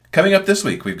Coming up this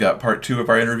week, we've got part 2 of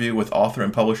our interview with author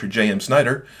and publisher J.M.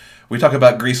 Snyder. We talk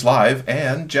about Grease Live,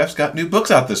 and Jeff's got new books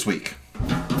out this week.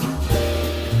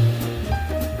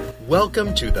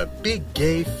 Welcome to the Big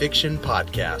Gay Fiction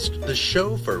Podcast, the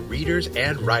show for readers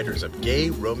and writers of gay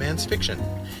romance fiction.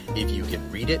 If you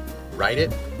can read it, write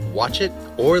it, watch it,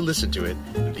 or listen to it,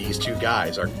 these two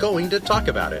guys are going to talk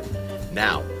about it.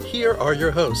 Now, here are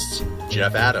your hosts,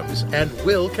 Jeff Adams and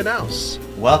Will Knaus.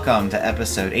 Welcome to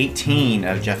episode 18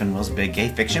 of Jeff and Will's Big Gay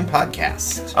Fiction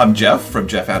Podcast. I'm Jeff from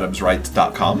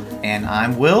JeffAdamsWrites.com. And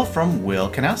I'm Will from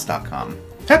WillKnaus.com.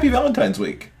 Happy Valentine's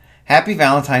Week. Happy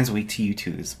Valentine's Week to you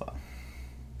too as well.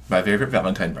 My favorite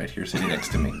Valentine right here sitting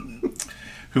next to me,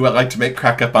 who I like to make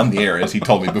crack up on the air, as he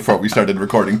told me before we started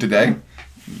recording today.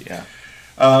 Yeah.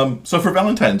 So for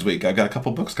Valentine's Week, I've got a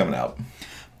couple books coming out.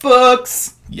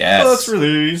 Books! Yes. Books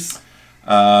release.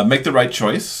 Make the Right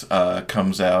Choice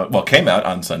came out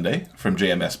on Sunday from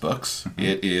JMS Books. Mm-hmm.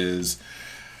 It is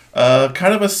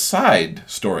kind of a side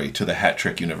story to the Hat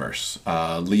Trick universe.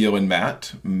 Leo and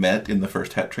Matt met in the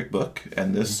first Hat Trick book,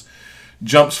 and this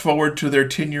jumps forward to their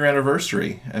 10-year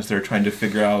anniversary as they're trying to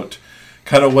figure out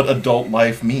kind of what adult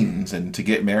life means and to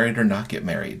get married or not get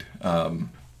married.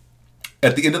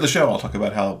 At the end of the show, I'll talk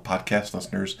about how podcast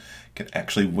listeners can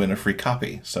actually win a free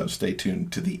copy, so stay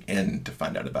tuned to the end to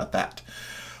find out about that.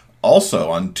 Also,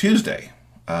 on Tuesday,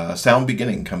 Sound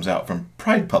Beginning comes out from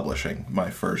Pride Publishing, my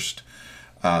first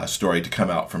story to come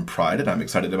out from Pride, and I'm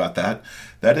excited about that.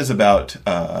 That is about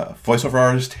voiceover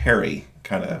artist Harry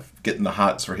kind of getting the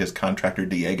hots for his contractor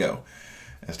Diego,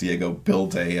 as Diego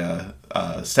builds a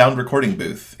sound recording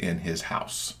booth in his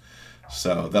house.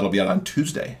 So that'll be out on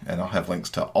Tuesday, and I'll have links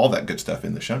to all that good stuff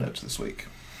in the show notes this week.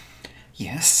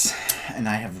 Yes, and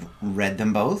I have read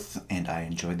them both, and I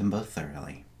enjoyed them both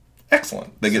thoroughly.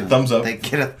 Excellent. They get thumbs up. They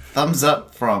get a thumbs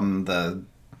up from the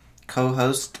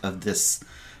co-host of this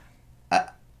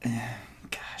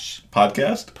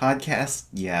podcast.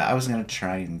 Yeah, I was going to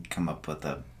try and come up with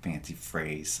a fancy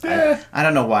phrase. I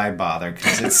don't know why I bother,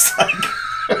 because it's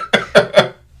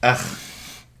like...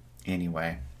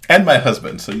 Anyway. And my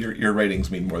husband, so your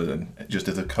ratings mean more than just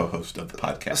as a co-host of the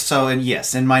podcast. So, and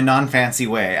yes, in my non-fancy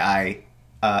way, I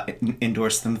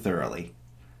endorse them thoroughly.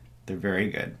 They're very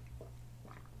good.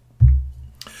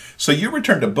 So you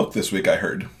returned a book this week, I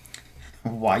heard.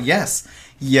 Why, yes.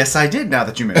 Yes, I did, now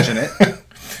that you mention it.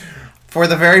 For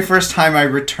the very first time, I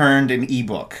returned an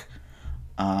ebook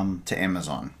to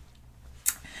Amazon.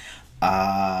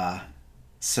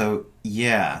 So,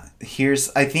 yeah,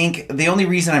 I think the only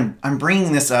reason I'm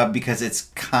bringing this up because it's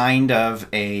kind of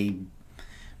a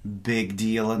big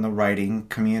deal in the writing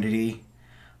community,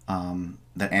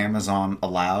 that Amazon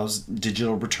allows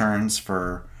digital returns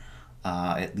for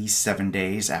at least 7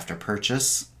 days after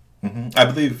purchase. Mm-hmm. I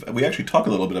believe we actually talk a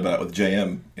little bit about it with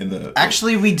JM in the...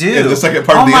 Actually, we do. In the second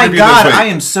part of the interview. Oh my God, I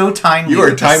am so timely. You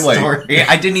are timely.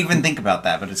 I didn't even think about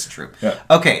that, but it's true. Yeah.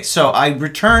 Okay, so I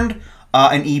returned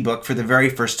an ebook for the very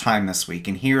first time this week,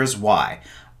 and here is why.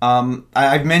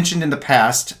 I've mentioned in the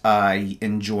past I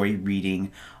enjoy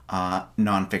reading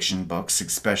nonfiction books,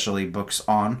 especially books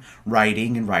on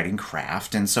writing and writing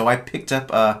craft, and so I picked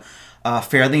up a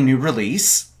fairly new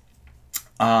release.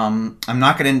 I'm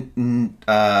not going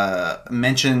to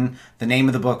mention the name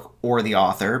of the book or the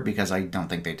author because I don't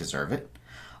think they deserve it.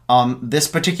 This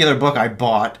particular book I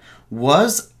bought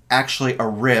was actually a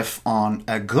riff on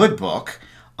a good book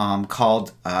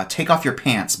called Take Off Your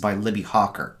Pants by Libby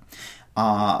Hawker.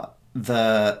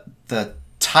 The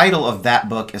title of that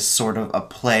book is sort of a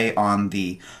play on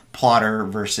the plotter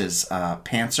versus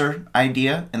pantser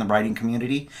idea in the writing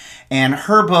community. And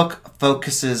her book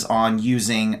focuses on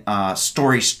using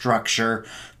story structure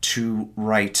to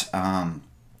write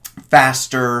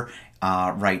faster,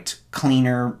 write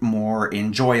cleaner, more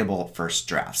enjoyable first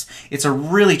drafts. It's a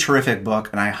really terrific book,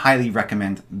 and I highly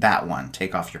recommend that one,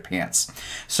 Take Off Your Pants.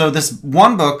 So this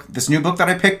new book that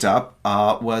I picked up,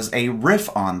 was a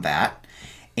riff on that,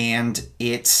 and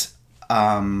it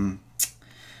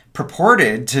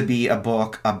purported to be a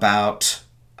book about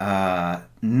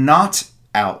not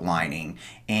outlining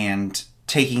and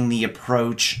taking the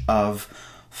approach of,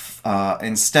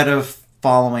 instead of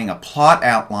following a plot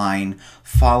outline,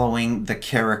 following the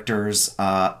character's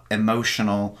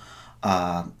emotional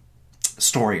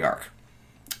story arc,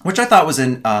 which I thought was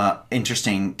an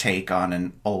interesting take on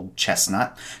an old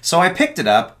chestnut. So I picked it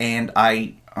up and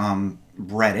I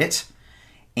read it,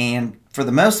 and for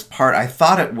the most part, I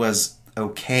thought it was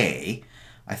okay.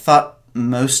 I thought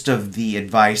most of the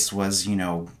advice was,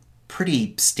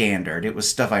 pretty standard. It was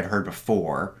stuff I'd heard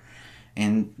before,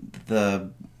 and the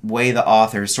way the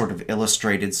author sort of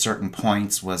illustrated certain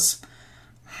points was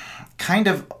kind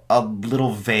of a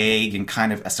little vague and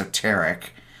kind of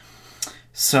esoteric.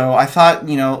 So I thought,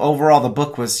 overall the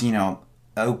book was,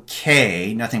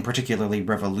 okay, nothing particularly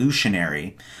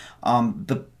revolutionary.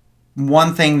 The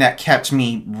one thing that kept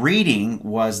me reading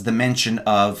was the mention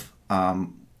of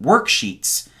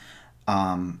worksheets,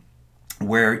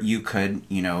 where you could,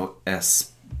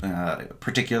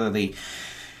 particularly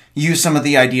use some of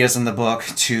the ideas in the book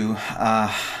to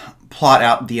plot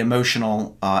out the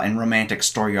emotional and romantic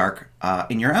story arc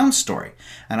in your own story.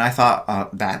 And I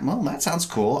thought that sounds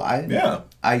cool.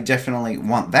 I definitely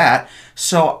want that.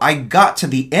 So I got to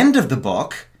the end of the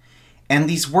book, and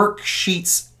these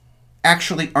worksheets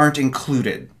actually aren't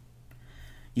included.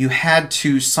 You had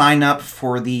to sign up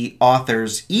for the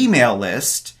author's email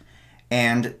list,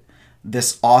 and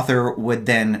this author would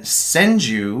then send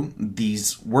you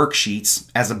these worksheets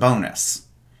as a bonus.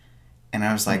 And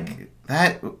I was like,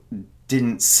 that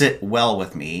didn't sit well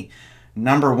with me.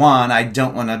 Number one, I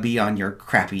don't want to be on your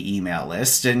crappy email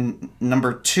list. And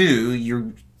number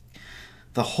two,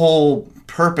 the whole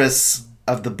purpose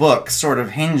of the book sort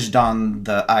of hinged on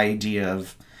the idea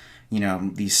of,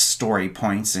 these story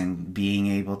points and being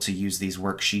able to use these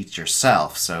worksheets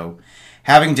yourself. So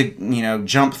having to,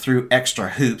 jump through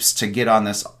extra hoops to get on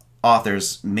this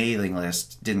author's mailing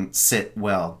list didn't sit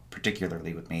well,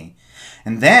 particularly with me.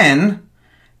 And then,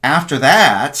 after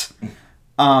that,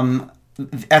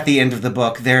 at the end of the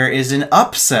book, there is an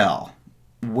upsell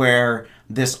where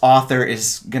this author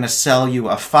is going to sell you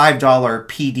a $5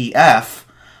 PDF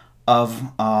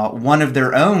of one of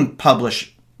their own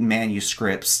published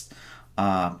manuscripts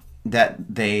that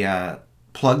they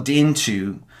plugged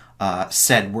into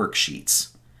said worksheets.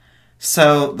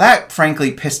 So that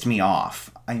frankly pissed me off.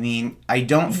 I mean, I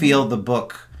don't feel the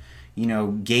book,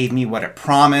 gave me what it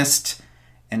promised,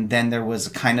 and then there was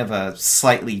kind of a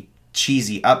slightly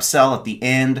cheesy upsell at the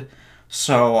end.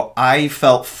 So I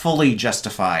felt fully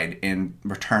justified in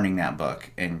returning that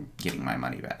book and getting my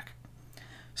money back.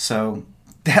 So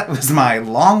that was my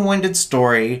long-winded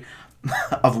story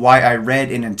of why I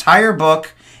read an entire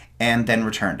book and then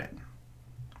returned it.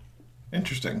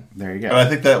 Interesting. There you go. And I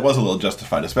think that was a little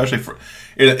justified, especially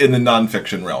in the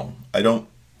nonfiction realm.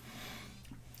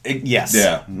 Yes.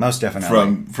 Yeah. Most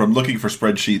definitely. From looking for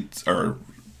spreadsheets or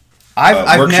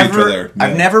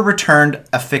I've never returned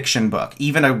a fiction book,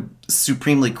 even a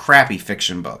supremely crappy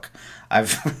fiction book.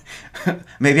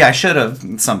 Maybe I should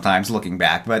have sometimes looking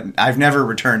back, but I've never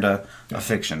returned a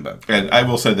fiction book. And I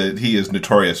will say that he is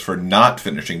notorious for not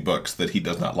finishing books that he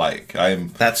does not like.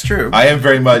 That's true. I am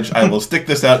very much, I will stick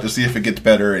this out to see if it gets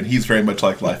better, and he's very much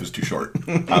like, life is too short.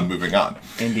 I'm moving on.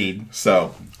 Indeed.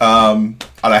 So, on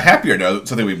a happier note,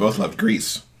 something we both loved,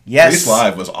 Grease. Yes. Grease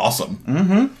Live was awesome.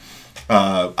 Mm-hmm.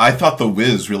 I thought The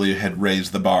Wiz really had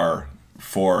raised the bar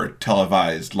for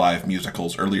televised live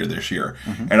musicals earlier this year.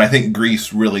 Mm-hmm. And I think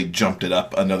Grease really jumped it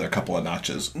up another couple of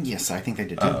notches. Yes, I think they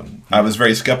did too. I was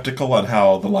very skeptical on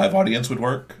how the live audience would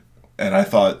work, and I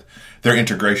thought their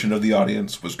integration of the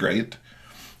audience was great.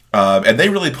 And they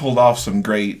really pulled off some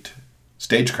great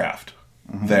stagecraft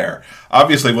there.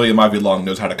 Obviously, William Ivey Long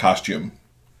knows how to costume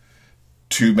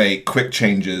to make quick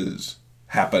changes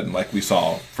happen, like we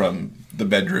saw from the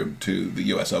bedroom to the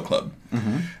USO Club,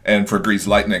 and for Grease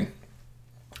Lightning.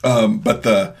 But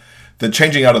the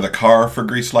changing out of the car for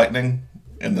Grease Lightning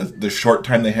and the short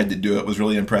time they had to do it was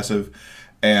really impressive.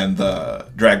 And the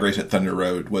drag race at Thunder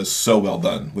Road was so well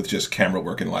done with just camera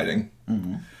work and lighting.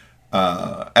 Mm-hmm.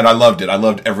 And I loved it. I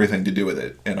loved everything to do with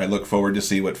it. And I look forward to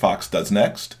see what Fox does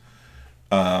next.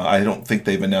 I don't think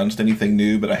they've announced anything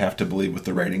new, but I have to believe with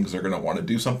the ratings they're going to want to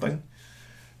do something.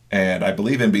 And I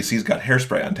believe NBC's got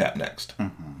Hairspray on tap next.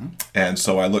 Mm-hmm. And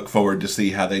so I look forward to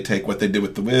see how they take what they did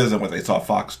with The Wiz and what they saw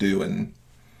Fox do and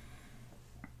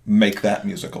make that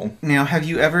musical. Now, have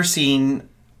you ever seen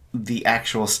the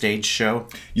actual stage show?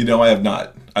 I have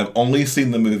not. I've only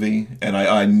seen the movie, and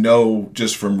I know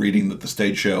just from reading that the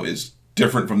stage show is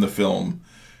different from the film,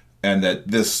 and that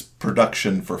this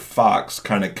production for Fox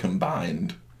kind of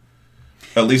combined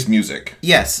at least music.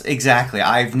 Yes, exactly.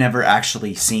 I've never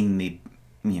actually seen the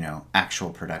actual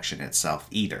production itself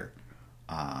either.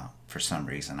 For some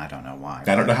reason, I don't know why.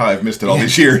 I don't know how I've missed it all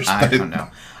these years. I don't know.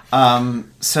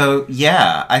 So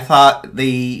yeah, I thought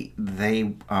they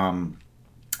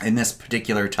in this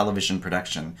particular television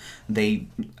production, they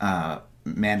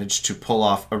managed to pull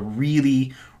off a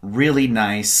really, really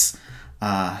nice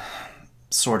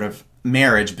sort of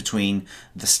marriage between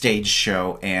the stage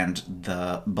show and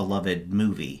the beloved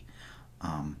movie.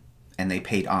 And they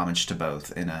paid homage to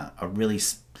both in a really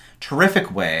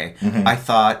terrific way. Mm-hmm. I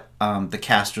thought the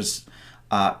cast was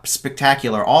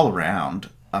spectacular all around.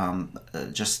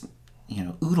 Just,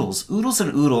 oodles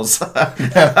and oodles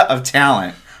of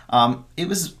talent. It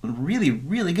was really,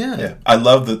 really good. Yeah, I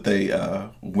love that they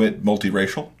went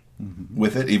multiracial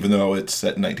with it, even though it's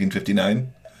set in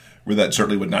 1959, where that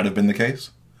certainly would not have been the case.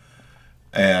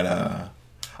 And I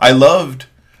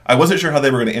wasn't sure how they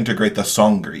were going to integrate the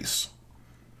song Grease,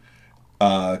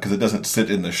 because it doesn't sit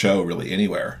in the show really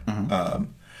anywhere.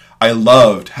 I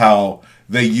loved how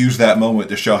they used that moment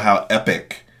to show how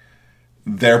epic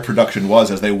their production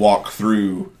was as they walk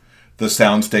through the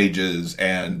sound stages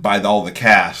and by all the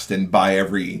cast and by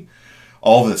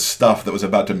all this stuff that was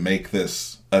about to make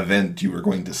this event you were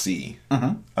going to see.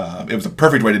 It was a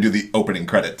perfect way to do the opening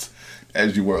credits,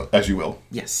 as you will.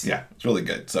 Yes. Yeah, it's really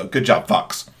good. So good job,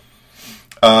 Fox.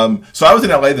 So I was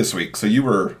in LA this week, so you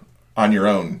were on your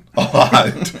own a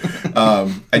lot.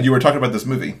 And you were talking about this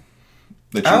movie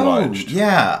that you watched.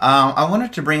 Yeah. I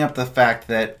wanted to bring up the fact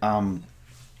that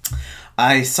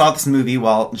I saw this movie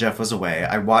while Jeff was away.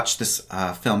 I watched this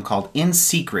film called In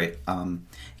Secret. It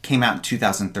came out in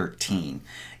 2013.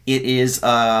 It is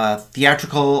a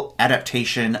theatrical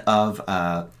adaptation of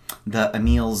the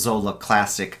Émile Zola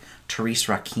classic Therese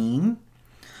Raquin.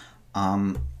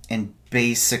 And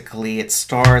basically it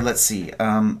starred, let's see,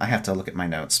 I have to look at my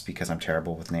notes because I'm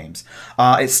terrible with names.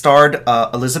 It starred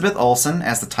Elizabeth Olsen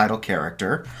as the title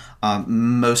character.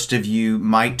 Most of you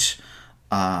might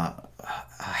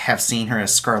have seen her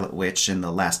as Scarlet Witch in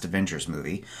the last Avengers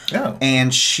movie. Oh.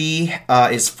 And she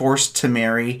is forced to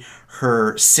marry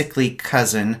her sickly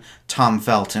cousin, Tom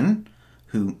Felton,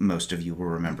 who most of you will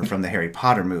remember from the Harry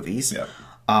Potter movies. Yep.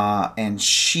 And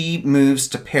she moves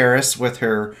to Paris with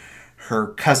her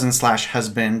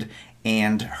cousin/husband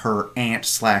and her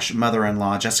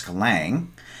aunt/mother-in-law, Jessica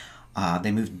Lange.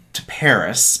 They move to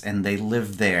Paris and they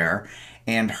live there.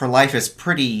 And her life is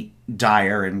pretty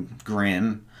dire and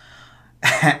grim.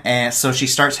 And so she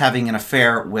starts having an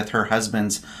affair with her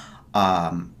husband's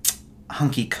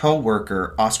hunky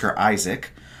co-worker, Oscar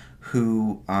Isaac,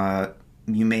 who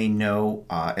you may know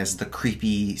as the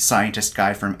creepy scientist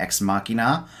guy from Ex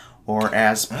Machina, or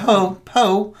as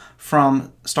Poe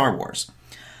from Star Wars.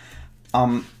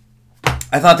 I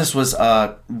thought this was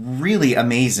a really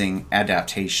amazing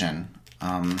adaptation.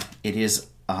 It is,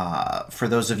 for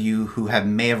those of you who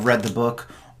may have read the book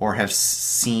or have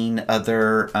seen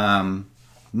other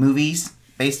movies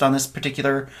based on this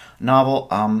particular novel,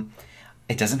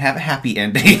 it doesn't have a happy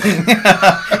ending.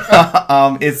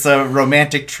 It's a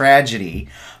romantic tragedy.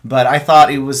 But I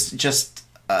thought it was just,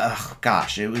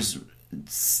 it was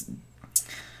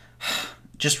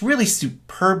just really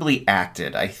superbly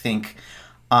acted. I think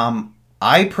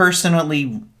I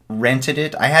personally rented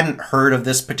it. I hadn't heard of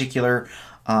this particular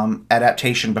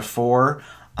adaptation before.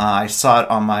 I saw it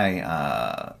on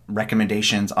my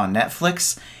recommendations on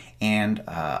Netflix, and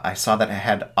I saw that it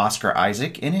had Oscar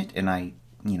Isaac in it, and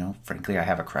frankly, I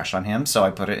have a crush on him, so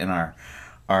I put it in our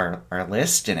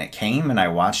list, and it came, and I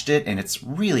watched it, and it's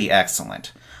really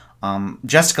excellent.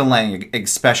 Jessica Lange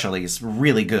especially is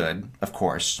really good, of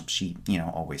course. She,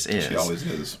 always is. She always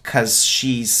is. Because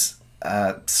she's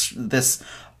this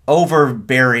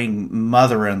overbearing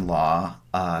mother-in-law,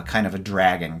 kind of a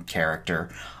dragon character.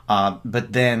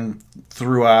 But then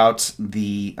throughout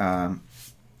the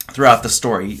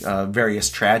story, various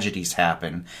tragedies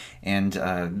happen,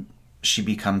 and she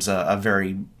becomes a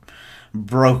very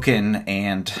broken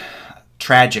and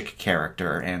tragic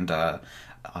character, and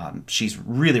she's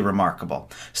really remarkable.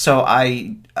 So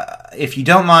if you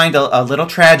don't mind a little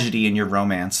tragedy in your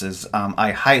romances,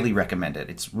 I highly recommend it.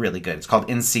 It's really good. It's called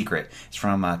In Secret. It's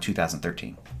from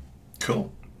 2013.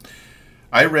 Cool.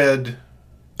 I read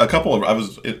a couple of... I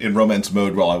was in romance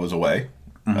mode while I was away.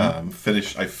 I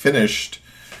finished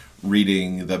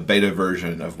reading the beta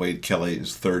version of Wade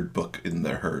Kelly's third book in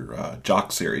her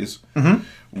Jock series,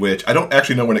 which I don't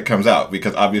actually know when it comes out,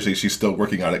 because obviously she's still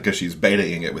working on it because she's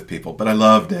betaing it with people, but I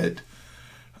loved it.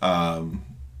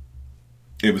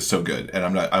 It was so good,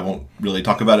 and I won't really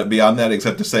talk about it beyond that,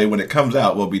 except to say when it comes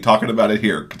out, we'll be talking about it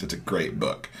here, because it's a great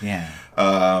book. Yeah.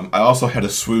 I also had a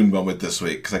swoon moment this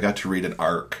week, because I got to read an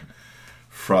arc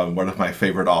from one of my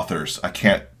favorite authors. I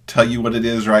can't tell you what it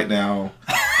is right now.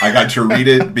 I got to read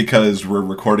it because we're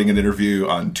recording an interview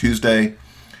on Tuesday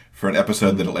for an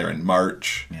episode that'll air in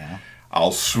March. Yeah.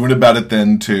 I'll swoon about it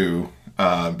then too,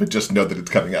 but just know that it's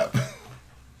coming up.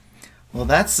 Well,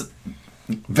 that's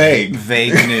vague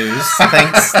news.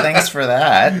 Thanks for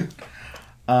that.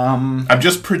 I'm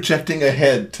just projecting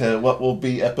ahead to what will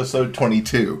be episode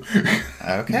 22.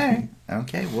 Okay.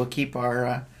 We'll keep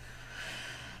an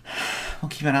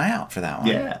eye out for that one.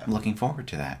 Yeah. I'm looking forward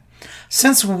to that.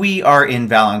 Since we are in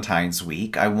Valentine's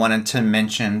Week, I wanted to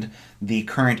mention the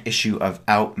current issue of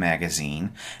Out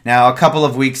magazine. Now, a couple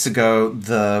of weeks ago,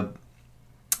 the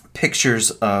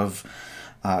pictures of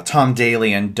Tom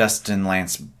Daly and Dustin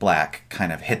Lance Black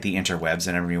kind of hit the interwebs,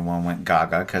 and everyone went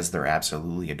gaga because they're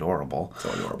absolutely adorable.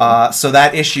 So adorable. So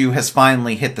that issue has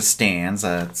finally hit the stands.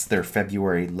 It's their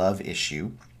February Love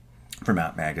issue from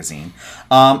Out magazine.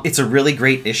 It's a really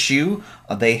great issue.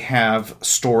 They have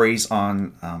stories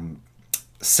on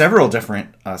several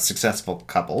different successful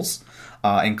couples,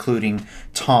 including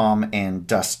Tom and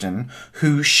Dustin,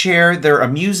 who share their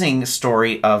amusing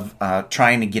story of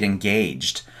trying to get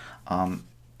engaged.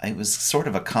 It was sort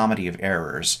of a comedy of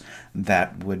errors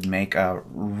that would make a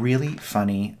really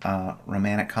funny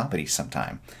romantic comedy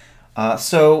sometime.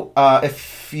 So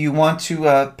if you want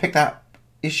to pick that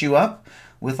issue up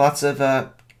with lots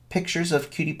of pictures of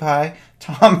Cutie Pie,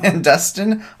 Tom, and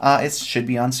Dustin, it should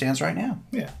be on stands right now.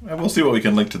 Yeah, and we'll see what we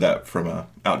can link to that from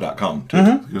out.com,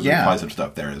 too, because we apply some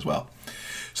stuff there as well.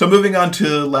 So moving on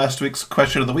to last week's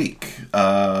question of the week.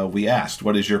 We asked,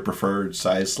 what is your preferred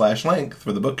size/length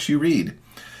for the books you read?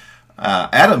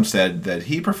 Adam said that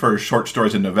he prefers short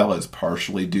stories and novellas,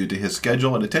 partially due to his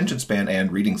schedule and attention span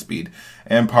and reading speed,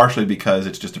 and partially because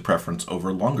it's just a preference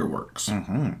over longer works.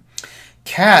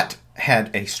 Kat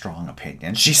had a strong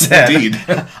opinion. She said, Indeed.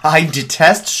 I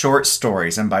detest short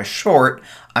stories, and by short,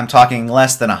 I'm talking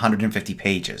less than 150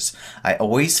 pages. I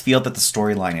always feel that the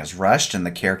storyline is rushed and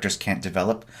the characters can't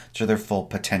develop to their full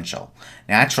potential.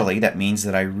 Naturally, that means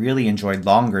that I really enjoy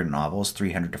longer novels,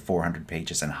 300 to 400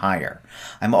 pages and higher.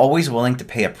 I'm always willing to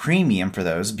pay a premium for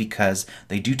those because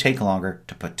they do take longer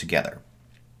to put together.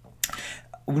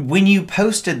 When you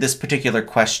posted this particular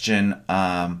question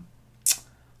on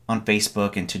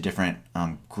Facebook into different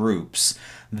groups,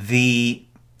 the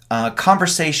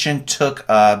conversation took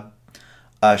a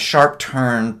sharp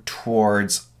turn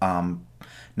towards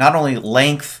not only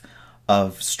length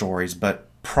of stories, but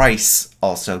price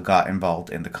also got involved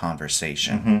in the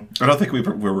conversation. I don't think we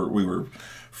were.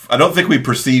 I don't think we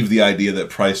perceived the idea that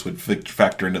price would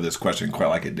factor into this question quite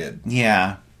like it did.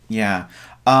 Yeah.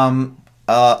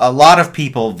 A lot of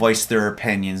people voiced their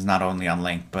opinions not only on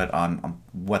length, but on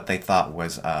what they thought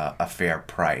was a fair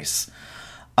price.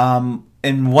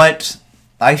 And what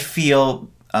I feel,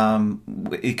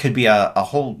 it could be a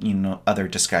whole other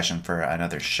discussion for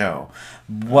another show.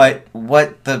 What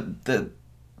the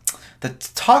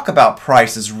talk about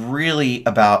price is really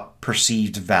about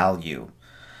perceived value.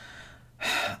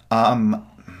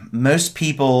 Most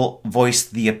people voice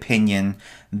the opinion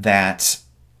that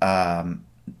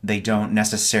they don't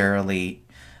necessarily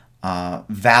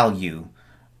value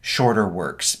shorter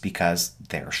works because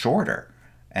they're shorter,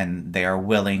 and they are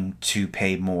willing to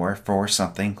pay more for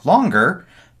something longer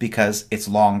because it's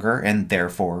longer and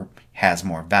therefore has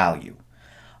more value.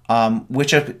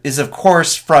 Which is, of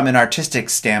course, from an artistic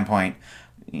standpoint,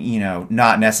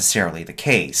 not necessarily the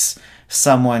case.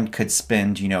 Someone could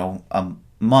spend,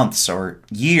 months or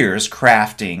years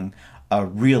crafting a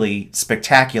really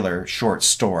spectacular short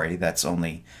story that's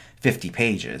only 50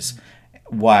 pages,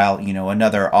 while,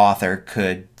 another author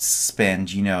could spend,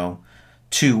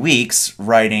 2 weeks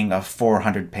writing a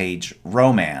 400-page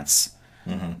romance.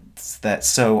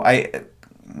 So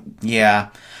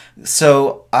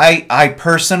I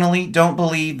personally don't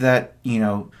believe that,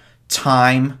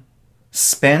 time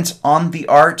spent on the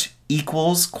art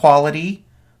equals quality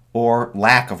or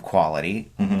lack of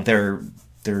quality. They're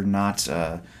not,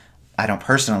 I don't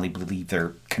personally believe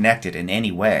they're connected in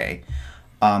any way.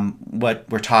 What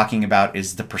we're talking about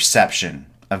is the perception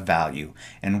of value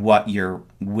and what you're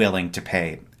willing to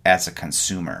pay as a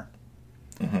consumer.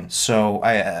 So,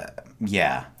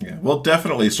 We'll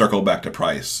definitely circle back to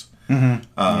price in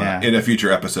a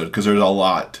future episode, because there's a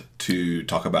lot to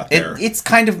talk about there. It's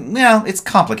kind of, it's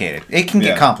complicated. It can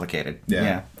get complicated.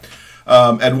 Yeah.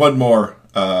 And one more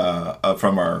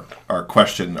from our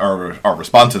question, our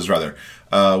responses rather.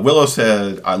 Willow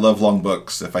said, I love long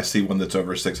books. If I see one that's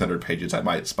over 600 pages, I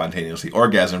might spontaneously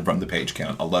orgasm from the page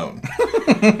count alone.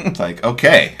 It's like,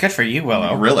 okay. Good for you,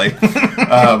 Willow. Really?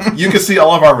 You can see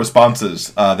all of our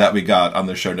responses that we got on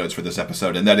the show notes for this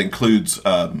episode, and that includes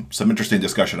some interesting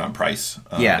discussion on price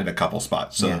in a couple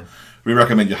spots. So we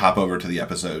recommend you hop over to the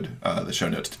episode, the show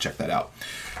notes, to check that out.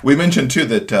 We mentioned, too,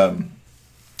 that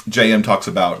JM talks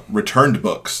about returned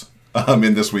books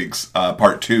in this week's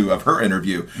part 2 of her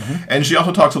interview. And she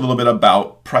also talks a little bit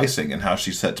about pricing and how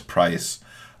she sets price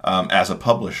as a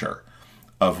publisher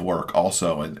of work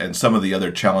also, and some of the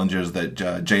other challenges that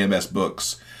JMS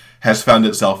Books has found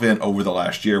itself in over the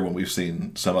last year when we've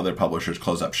seen some other publishers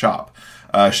close up shop.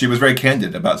 She was very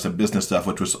candid about some business stuff,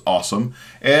 which was awesome.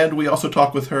 And we also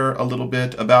talked with her a little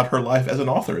bit about her life as an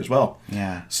author as well.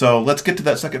 Yeah. So let's get to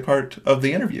that second part of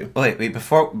the interview. Wait.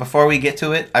 Before we get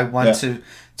to it, I want to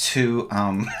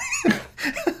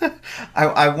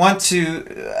I want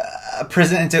to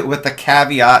present it with the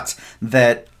caveat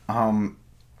that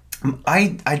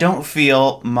I don't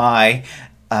feel my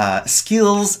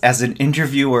skills as an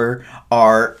interviewer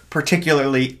are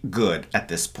particularly good at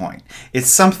this point. It's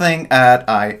something that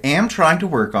I am trying to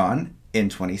work on in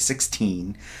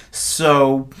 2016.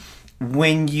 So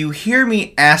when you hear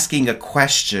me asking a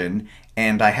question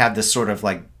and I have this sort of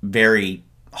like very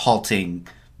halting,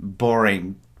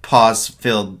 boring,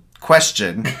 pause-filled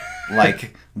question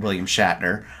like William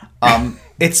Shatner,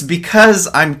 it's because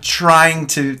I'm trying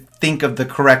to think of the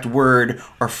correct word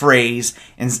or phrase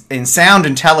and sound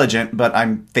intelligent, but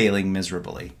I'm failing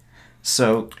miserably.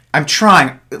 So I'm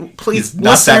trying. Please, He's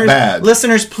not that bad.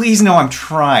 Listeners, please know I'm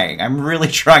trying. I'm really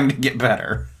trying to get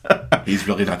better. He's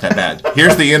really not that bad.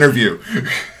 Here's the interview.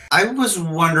 I was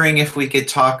wondering if we could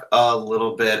talk a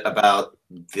little bit about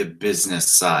the business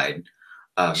side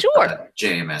of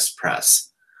JMS Press.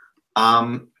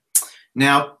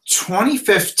 Now,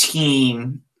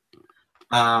 2015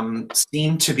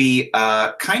 seemed to be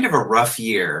kind of a rough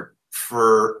year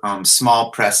for small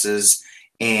presses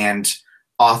and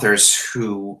authors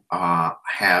who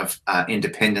have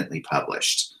independently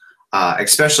published,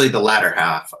 especially the latter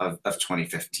half of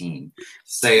 2015.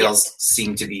 Sales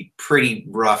seem to be pretty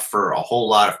rough for a whole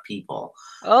lot of people.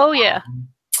 Oh, yeah.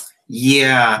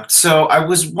 Yeah. So I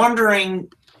was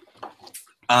wondering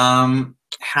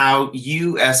how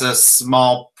you, as a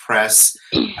small press,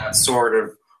 sort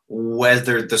of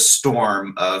weathered the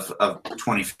storm of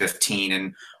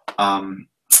 2015 and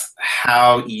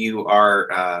how you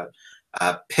are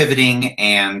pivoting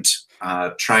and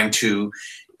trying to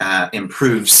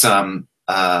improve some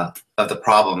of the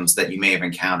problems that you may have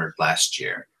encountered last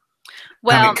year.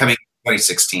 Well, coming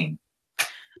 2016.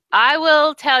 I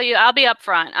will tell you, I'll be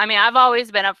upfront. I mean, I've always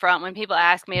been upfront when people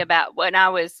ask me about when I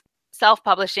was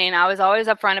self-publishing. I was always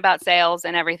upfront about sales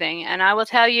and everything. And I will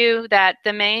tell you that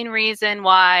the main reason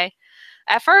why,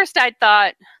 at first I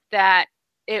thought that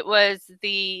it was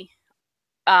the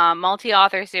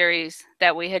multi-author series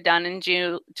that we had done in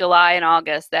July and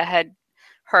August that had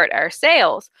hurt our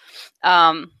sales,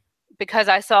 because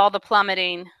I saw the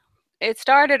plummeting. It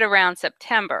started around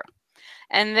September.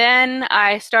 And then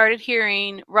I started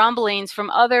hearing rumblings from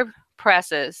other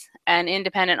presses and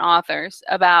independent authors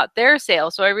about their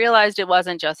sales. So I realized it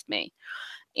wasn't just me.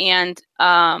 And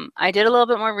I did a little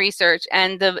bit more research,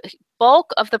 and the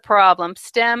bulk of the problem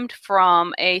stemmed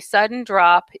from a sudden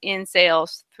drop in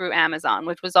sales through Amazon,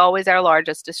 which was always our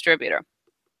largest distributor.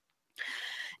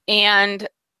 And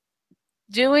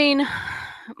doing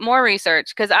more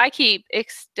research, because I keep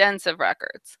extensive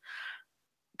records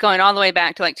going all the way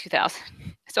back to like 2000.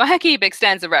 So I keep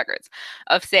extensive records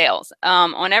of sales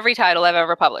on every title I've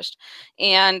ever published.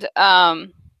 And the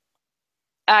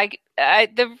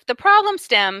problem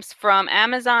stems from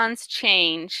Amazon's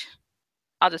change.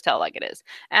 I'll just tell it like it is.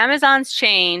 Amazon's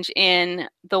change in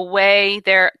the way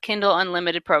their Kindle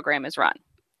Unlimited program is run.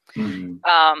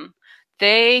 Mm-hmm.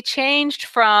 They changed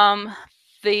from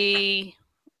the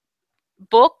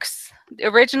books.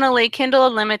 Originally, Kindle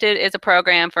Unlimited is a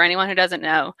program, for anyone who doesn't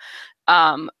know,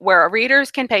 where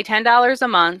readers can pay $10 a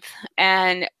month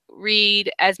and read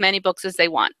as many books as they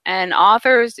want. And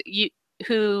authors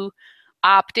who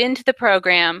opt into the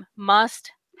program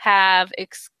must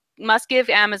give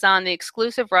Amazon the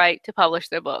exclusive right to publish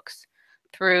their books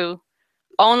through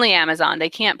only Amazon. They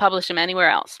can't publish them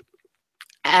anywhere else.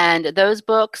 And those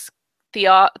books, the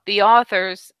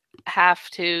authors have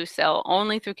to sell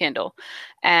only through Kindle.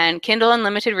 And Kindle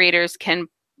Unlimited readers can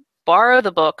borrow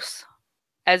the books,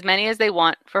 as many as they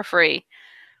want, for free.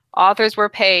 Authors were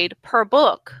paid per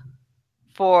book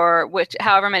for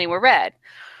however many were read.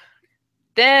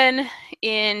 Then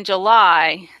in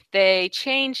July, they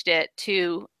changed it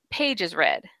to pages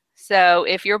read. So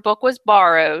if your book was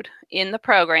borrowed in the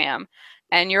program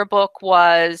and your book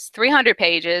was 300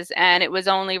 pages and it was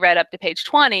only read up to page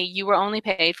 20, you were only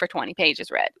paid for 20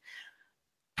 pages read.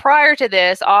 Prior to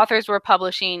this, authors were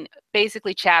publishing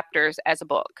basically chapters as a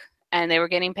book, and they were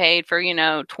getting paid for,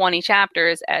 20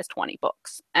 chapters as 20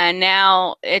 books. And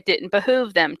now it didn't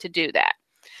behoove them to do that.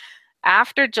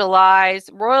 After July's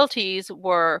royalties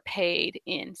were paid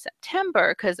in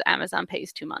September, because Amazon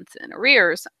pays 2 months in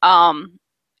arrears,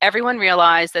 everyone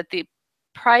realized that the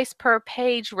price per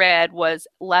page read was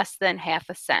less than half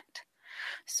a cent.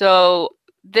 So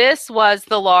this was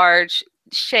the large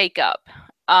shakeup.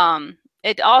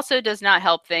 It also does not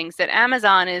help things that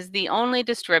Amazon is the only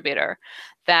distributor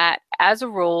that, as a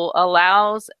rule,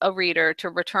 allows a reader to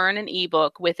return an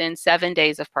ebook within 7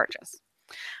 days of purchase,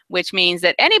 which means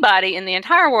that anybody in the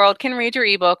entire world can read your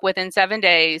ebook within 7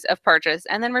 days of purchase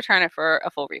and then return it for a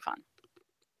full refund.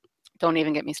 Don't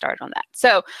even get me started on that.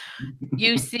 So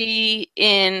you see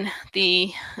in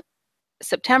the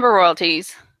September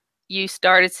royalties, you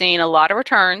started seeing a lot of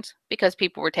returns because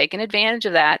people were taking advantage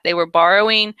of that. They were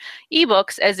borrowing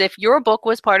ebooks as if your book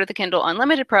was part of the Kindle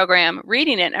Unlimited program,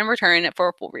 reading it and returning it for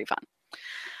a full refund.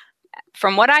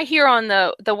 From what I hear on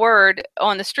the word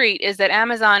on the street is that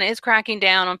Amazon is cracking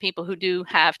down on people who do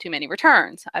have too many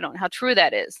returns. I don't know how true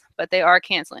that is, but they are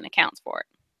canceling accounts for it.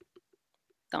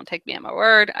 Don't take me at my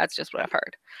word. That's just what I've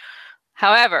heard.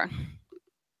 However,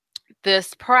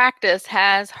 this practice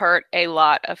has hurt a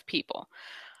lot of people.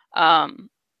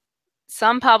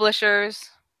 Some publishers,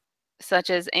 such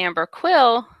as Amber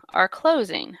Quill, are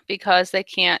closing because they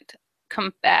can't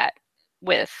combat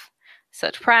with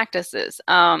such practices.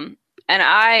 And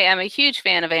I am a huge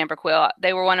fan of Amber Quill.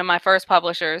 They were one of my first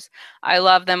publishers. I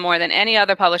love them more than any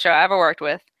other publisher I ever worked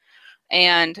with.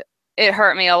 And it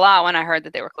hurt me a lot when I heard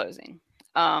that they were closing.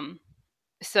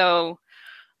 So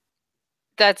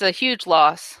that's a huge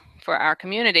loss for our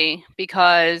community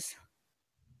because,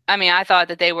 I mean, I thought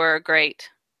that they were a great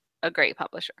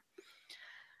publisher.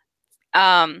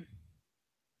 And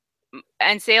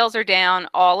sales are down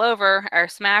all over. Our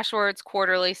Smashwords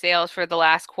quarterly sales for the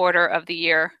last quarter of the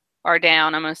year are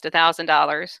down almost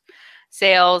 $1,000.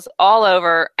 Sales all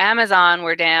over Amazon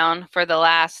were down for the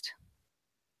last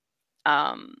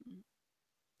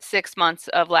 6 months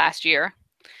of last year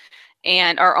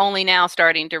and are only now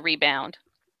starting to rebound.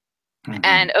 Mm-hmm.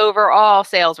 And overall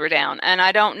sales were down. And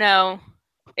I don't know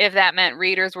if that meant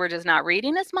readers were just not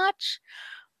reading as much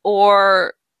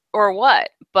or what,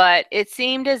 but it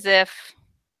seemed as if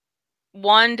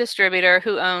one distributor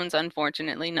who owns,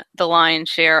 unfortunately, the lion's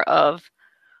share of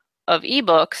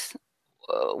ebooks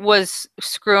was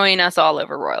screwing us all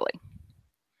over royally.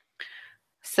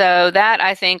 So that,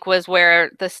 I think, was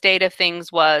where the state of things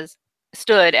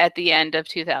stood at the end of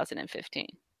 2015.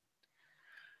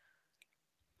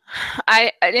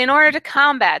 In order to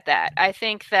combat that, I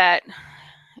think that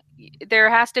there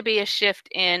has to be a shift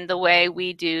in the way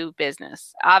we do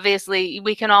business. Obviously,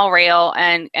 we can all rail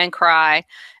and cry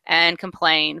and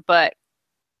complain, but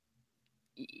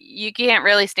you can't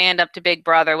really stand up to Big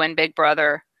Brother when Big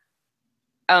Brother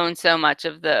owns so much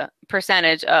of the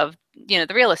percentage of, the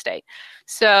real estate.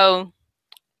 So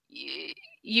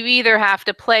you either have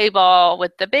to play ball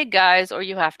with the big guys or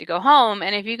you have to go home.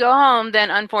 And if you go home,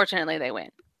 then unfortunately they win.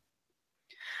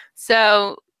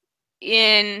 So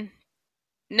by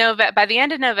the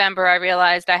end of November, I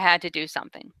realized I had to do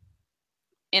something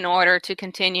in order to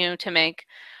continue to make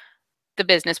the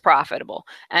business profitable.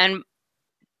 And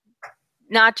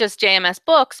not just JMS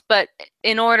Books, but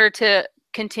in order to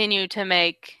continue to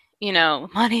make,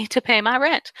 money to pay my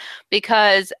rent.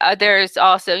 Because there's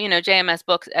also, JMS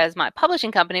Books as my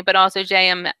publishing company, but also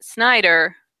J.M.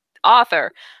 Snyder,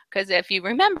 author. Because if you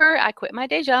remember, I quit my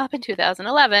day job in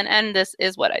 2011, and this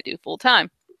is what I do full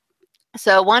time.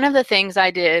 So one of the things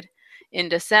I did in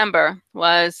December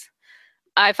was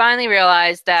I finally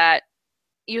realized that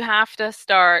you have to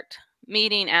start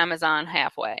meeting Amazon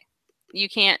halfway. You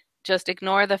can't just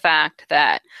ignore the fact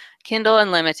that Kindle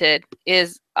Unlimited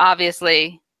is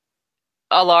obviously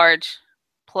a large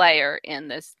player in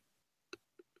this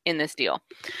deal.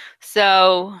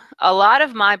 So a lot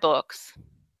of my books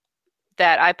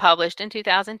that I published in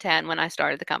 2010 when I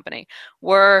started the company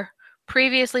were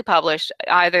previously published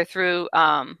either through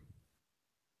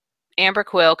Amber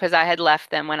Quill, because I had left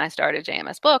them when I started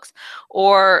JMS Books,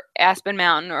 or Aspen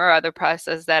Mountain or other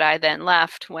presses that I then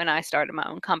left when I started my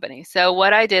own company. So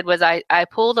what I did was I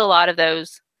pulled a lot of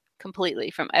those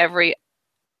completely from every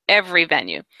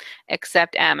venue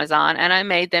except Amazon, and I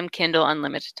made them Kindle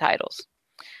Unlimited titles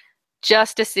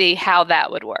just to see how that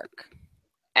would work.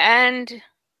 And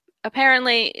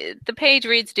apparently the page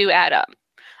reads do add up.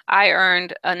 I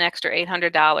earned an extra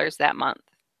 $800 that month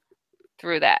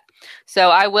through that.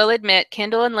 So I will admit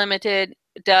Kindle Unlimited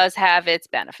does have its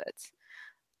benefits.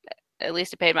 At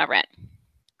least it paid my rent.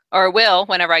 Or will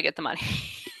whenever I get the money.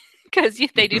 Because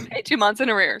they do pay 2 months in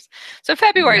arrears. So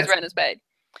February's rent is paid.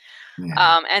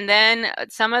 Yeah. And then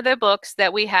some of the books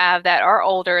that we have that are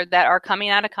older that are coming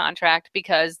out of contract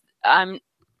because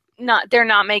they're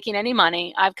not making any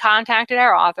money. I've contacted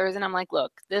our authors and I'm like,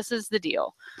 look, this is the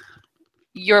deal.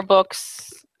 Your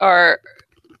books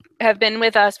have been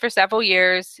with us for several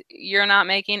years. You're not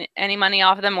making any money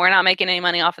off of them. We're not making any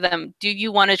money off of them. Do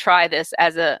you want to try this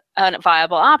as a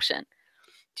viable option?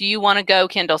 do you want to go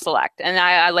Kindle Select? And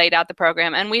I laid out the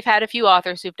program, and we've had a few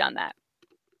authors who've done that.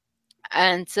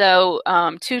 And so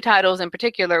 2 titles in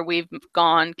particular we've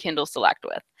gone Kindle Select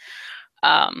with.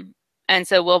 And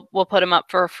so we'll put them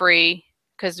up for free,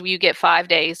 because you get 5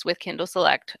 days with Kindle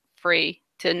Select free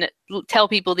to tell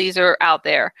people these are out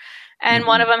there. And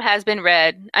one of them has been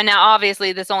read. And now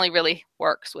obviously this only really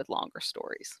works with longer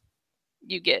stories.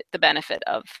 You get the benefit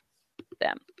of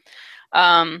them.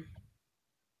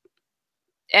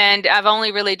 And I've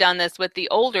only really done this with the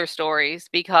older stories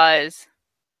because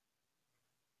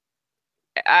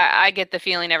I get the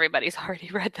feeling everybody's already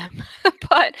read them.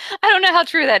 But I don't know how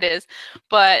true that is.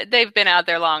 But they've been out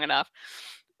there long enough.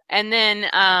 And then...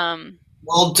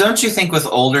 well, don't you think with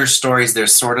older stories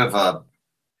there's sort of a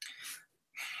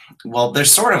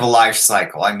life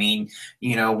cycle? I mean,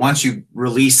 once you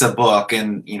release a book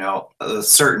and, a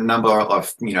certain number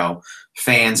of,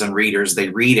 fans and readers, they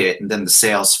read it and then the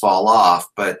sales fall off.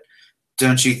 But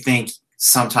don't you think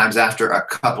sometimes after a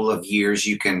couple of years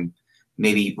you can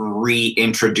maybe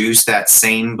reintroduce that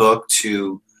same book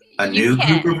to a new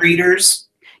group of readers?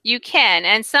 You can,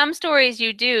 and some stories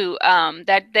you do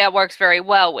that works very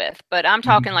well with. But I'm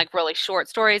talking like really short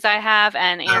stories I have,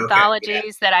 and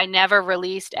anthologies that I never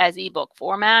released as ebook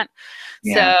format.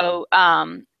 Yeah.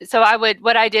 So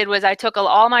what I did was I took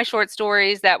all my short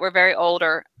stories that were very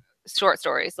older short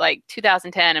stories, like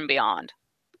 2010 and beyond,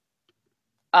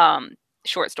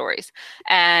 short stories,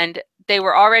 and they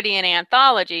were already in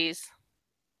anthologies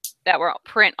that were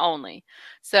print only.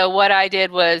 So what I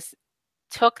did was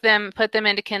put them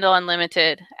into Kindle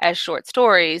Unlimited as short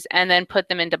stories, and then put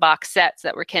them into box sets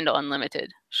that were Kindle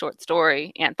Unlimited short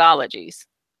story anthologies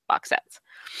box sets.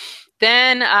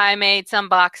 Then I made some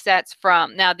box sets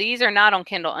now these are not on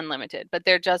Kindle Unlimited, but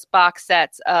they're just box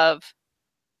sets of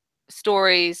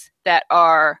stories that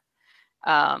are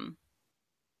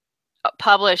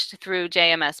published through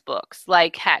JMS Books,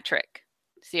 like Hat Trick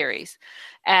series.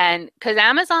 And because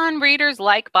Amazon readers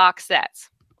like box sets,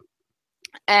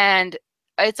 and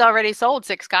it's already sold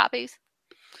 6 copies.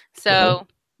 So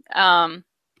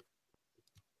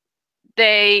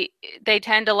they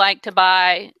tend to like to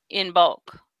buy in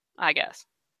bulk, I guess.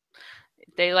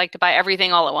 They like to buy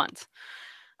everything all at once.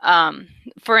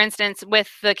 For instance, with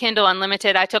the Kindle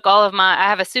Unlimited, I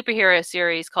have a superhero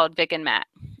series called Vic and Matt,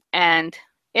 and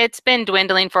it's been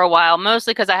dwindling for a while,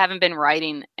 mostly because I haven't been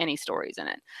writing any stories in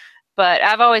it. But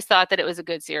I've always thought that it was a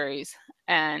good series,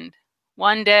 and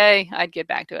one day I'd get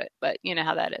back to it, but you know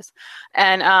how that is.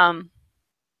 And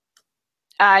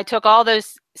I took all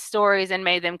those stories and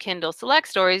made them Kindle Select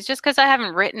stories, just because I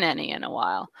haven't written any in a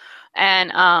while.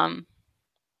 And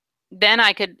then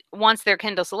once they're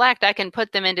Kindle Select, I can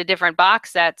put them into different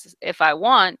box sets if I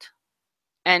want,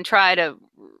 and try to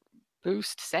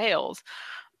boost sales.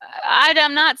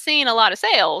 I'm not seeing a lot of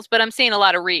sales, but I'm seeing a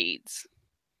lot of reads.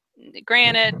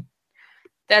 Granted,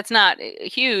 that's not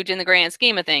huge in the grand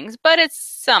scheme of things, but it's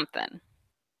something.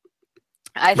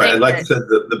 I think, like you said,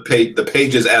 the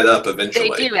pages add up eventually.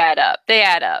 They do add up. They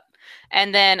add up.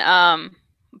 And then,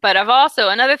 but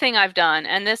another thing I've done,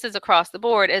 and this is across the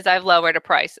board, is I've lowered the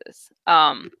prices.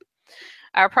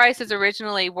 Our prices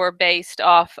originally were based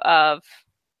off of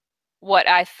what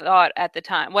I thought at the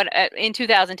time, in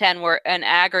 2010 were an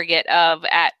aggregate of,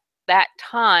 at that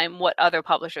time, what other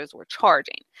publishers were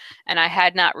charging. And I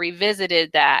had not revisited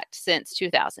that since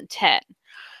 2010.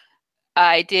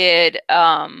 I did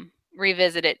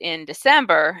revisit it in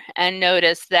December and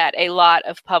noticed that a lot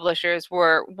of publishers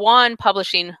were,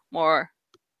 publishing more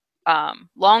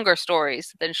longer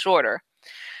stories than shorter.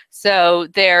 So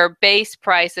their base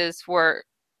prices were,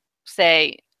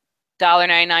 say,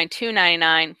 $1.99,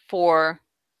 $2.99 for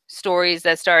stories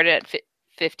that started at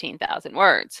 15,000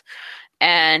 words.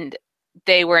 And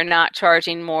they were not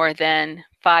charging more than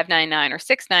 $5.99 or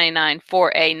 $6.99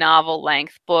 for a novel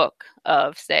length book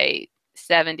of, say,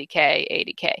 70K,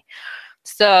 80K.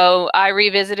 So I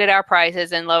revisited our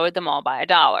prices and lowered them all by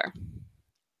 $1.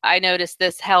 I noticed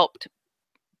this helped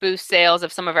boost sales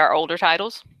of some of our older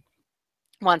titles.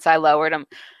 Once I lowered them,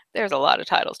 there's a lot of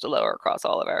titles to lower across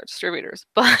all of our distributors,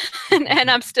 but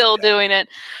and I'm still doing it.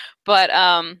 But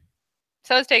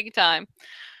so it's taking time.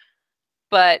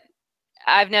 But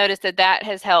I've noticed that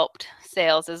has helped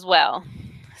sales as well.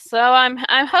 So I'm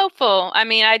hopeful. I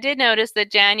mean, I did notice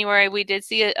that January we did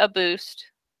see a boost.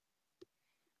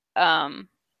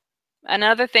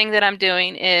 Another thing that I'm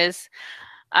doing is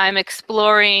I'm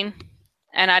exploring,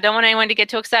 and I don't want anyone to get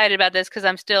too excited about this because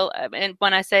I'm still, and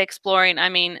when I say exploring, I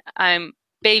mean I'm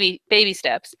baby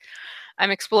steps.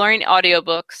 I'm exploring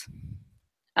audiobooks,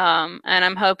 and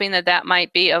I'm hoping that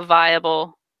might be a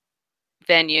viable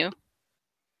venue.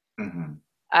 Mm-hmm.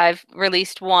 I've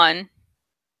released one,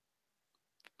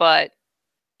 but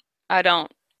I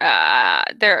don't.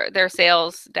 Their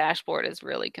sales dashboard is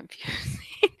really confusing.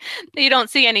 You don't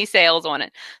see any sales on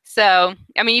it. So,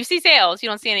 I mean, you see sales, you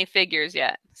don't see any figures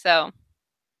yet. So,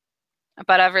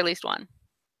 but I've released one.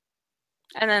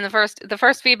 And then the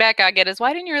first feedback I get is,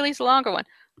 why didn't you release a longer one?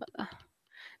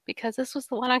 Because this was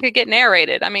the one I could get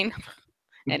narrated. I mean,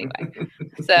 anyway.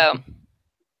 So,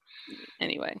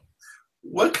 anyway.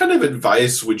 What kind of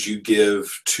advice would you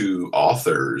give to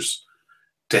authors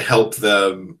to help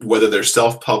them, whether they're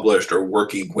self-published or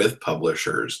working with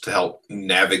publishers, to help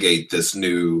navigate this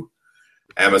new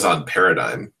Amazon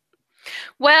paradigm?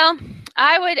 Well,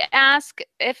 I would ask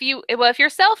if you're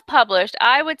self-published,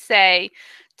 I would say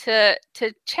to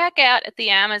check out the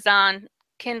Amazon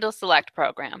Kindle Select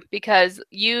program, because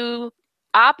you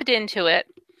opt into it,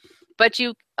 but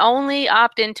you only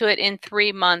opt into it in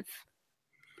 3-month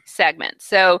segments.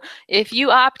 So if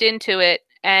you opt into it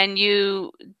and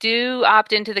you do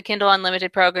opt into the Kindle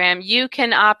Unlimited program, you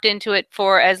can opt into it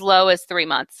for as low as 3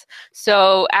 months.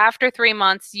 So after 3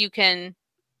 months, you can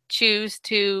choose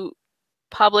to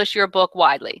publish your book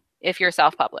widely if you're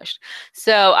self-published.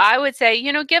 So I would say,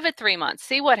 give it 3 months,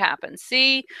 see what happens,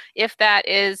 see if that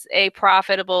is a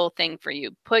profitable thing for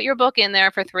you. Put your book in there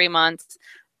for 3 months,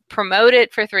 promote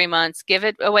it for 3 months, give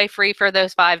it away free for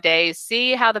those 5 days,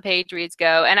 see how the page reads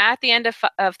go. And at the end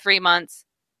of 3 months,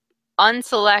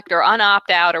 unselect or unopt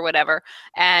out or whatever,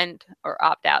 or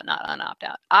opt out, not unopt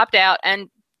out, opt out and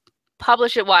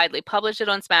publish it widely, publish it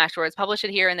on Smashwords, publish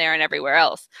it here and there and everywhere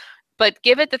else. But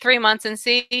give it the 3 months and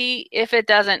see if it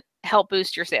doesn't help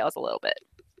boost your sales a little bit.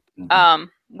 Mm-hmm.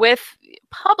 With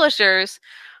publishers,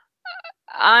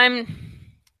 I'm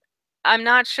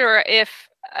not sure if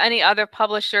any other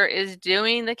publisher is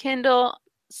doing the Kindle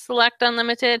Select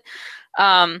Unlimited.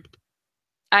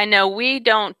 I know we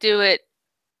don't do it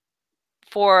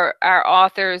for our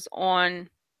authors on,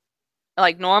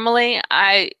 like, normally.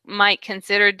 I might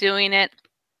consider doing it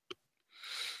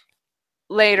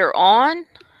later on.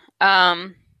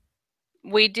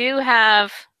 We do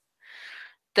have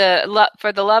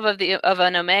for the love of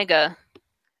an Omega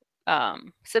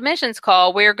submissions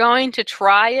call. We're going to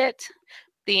try it,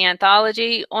 the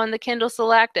anthology, on the Kindle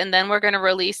Select, and then we're going to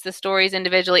release the stories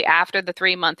individually after the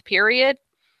 3-month period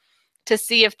to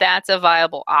see if that's a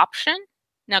viable option.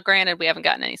 Now, granted, we haven't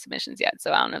gotten any submissions yet,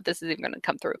 so I don't know if this is even going to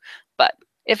come through. But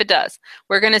if it does,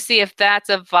 we're going to see if that's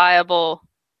a viable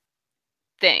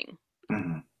thing.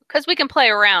 Because we can play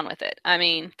around with it. I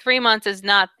mean, 3 months is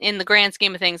not, in the grand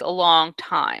scheme of things, a long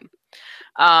time.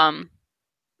 I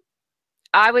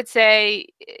would say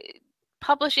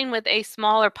publishing with a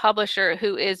smaller publisher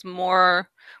who is more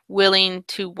willing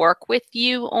to work with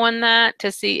you on that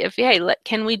to see if, hey,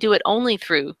 can we do it only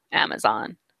through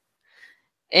Amazon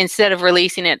instead of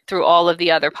releasing it through all of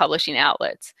the other publishing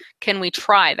outlets? Can we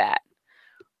try that?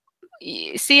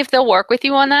 See if they'll work with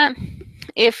you on that.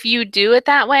 If you do it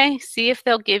that way, see if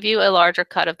they'll give you a larger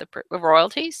cut of the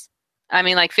royalties. I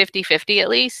mean, like 50-50 at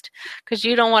least, because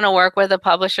you don't want to work with a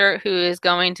publisher who is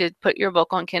going to put your book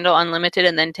on Kindle Unlimited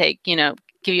and then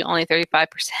give you only 35%.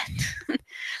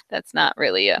 That's not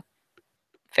really a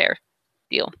fair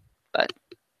deal. But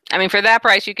I mean, for that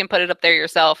price, you can put it up there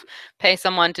yourself, pay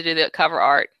someone to do the cover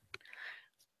art,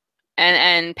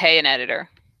 and pay an editor.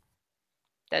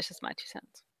 That's just my 2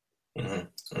 cents.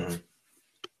 Mm-hmm. Mm-hmm.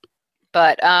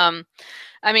 But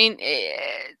I mean,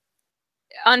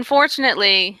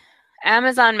 unfortunately,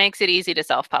 Amazon makes it easy to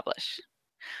self-publish.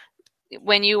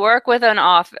 When you work with an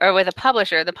author or with a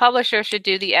publisher, the publisher should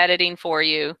do the editing for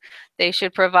you. They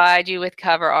should provide you with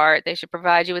cover art. They should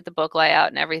provide you with the book layout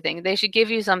and everything. They should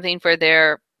give you something for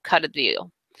their cut of the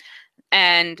deal.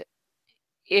 And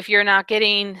if you're not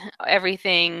getting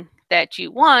everything that you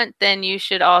want, then you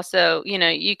should also,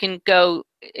 you can go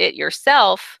it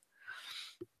yourself.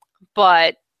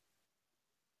 But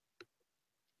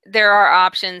there are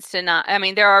options to not, I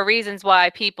mean, there are reasons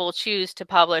why people choose to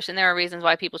publish, and there are reasons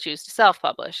why people choose to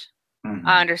self-publish. Mm-hmm.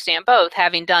 I understand both,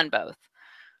 having done both.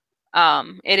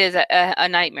 It is a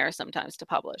nightmare sometimes to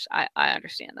publish. I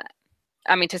understand that.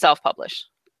 I mean, to self-publish.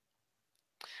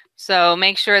 So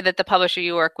make sure that the publisher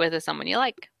you work with is someone you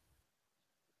like,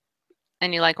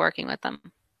 and you like working with them.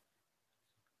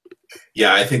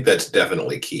 Yeah, I think that's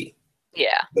definitely key.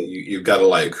 Yeah. You've got to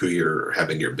like who you're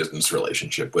having your business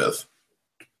relationship with.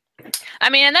 I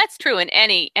mean, and that's true in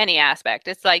any aspect.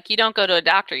 It's like you don't go to a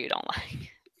doctor you don't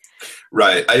like.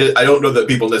 Right. I don't know that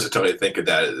people necessarily think of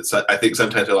that. I think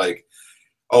sometimes they're like,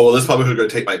 oh, well, this publisher is going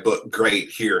to take my book. Great.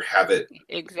 Here, have it.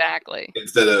 Exactly.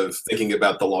 Instead of thinking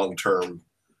about the long-term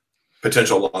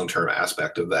potential long-term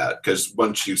aspect of that, because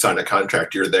once you sign a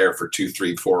contract, you're there for 2,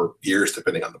 3, 4 years,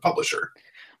 depending on the publisher.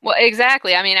 Well,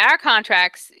 exactly. I mean, our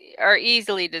contracts are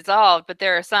easily dissolved, but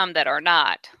there are some that are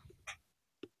not,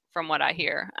 from what I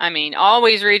hear. I mean,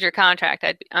 always read your contract.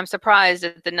 I'm surprised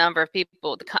at the number of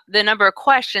people, the number of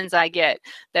questions I get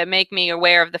that make me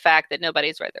aware of the fact that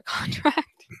nobody's read their contract.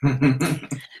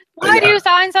 Why do you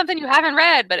sign something you haven't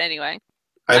read? But anyway,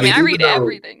 I mean, I read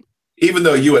everything. Even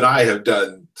though you and I have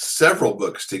done several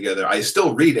books together, I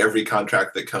still read every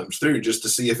contract that comes through just to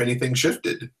see if anything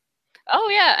shifted. Oh,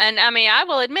 yeah. And I mean, I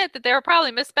will admit that there are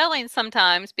probably misspellings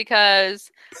sometimes because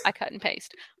I cut and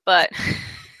paste. But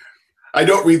I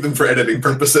don't read them for editing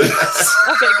purposes.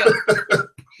 Okay, good.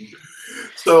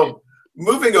 So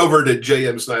moving over to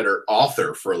J.M. Snyder,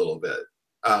 author, for a little bit.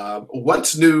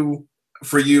 What's new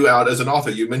for you out as an author?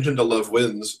 You mentioned a Love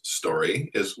Wins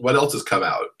story. What else has come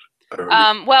out?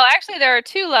 Well, actually, there are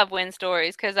 2 Love Wins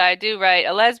stories because I do write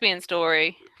a lesbian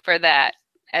story for that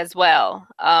as well.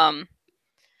 And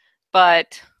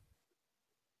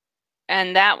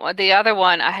that one, the other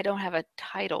one, I don't have a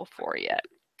title for yet.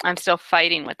 I'm still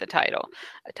fighting with the title.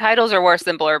 Titles are worse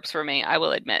than blurbs for me, I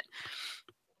will admit.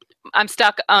 I'm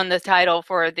stuck on the title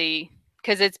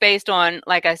because it's based on,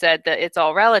 like I said, the It's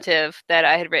All Relative that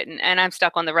I had written, and I'm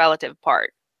stuck on the relative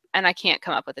part, and I can't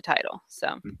come up with a title.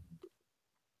 So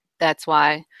that's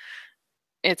why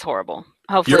it's horrible.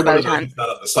 Hopefully by the time it's not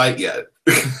on the site yet.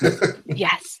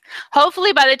 Yes.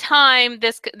 Hopefully by the time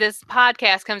this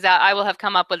podcast comes out, I will have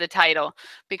come up with a title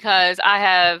because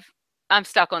I'm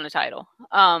stuck on the title.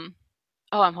 I'm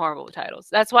horrible with titles.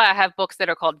 That's why I have books that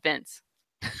are called Vince.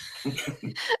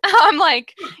 I'm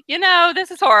like, this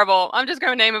is horrible. I'm just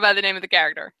going to name it by the name of the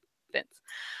character, Vince.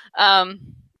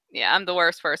 Yeah, I'm the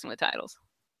worst person with titles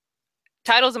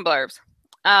and blurbs.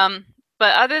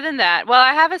 But other than that, well,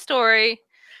 I have a story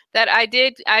that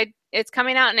it's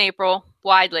coming out in April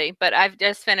widely, but I've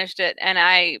just finished it and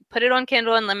I put it on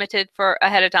Kindle Unlimited for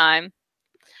ahead of time.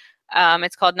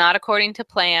 It's called Not According to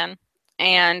Plan,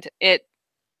 and it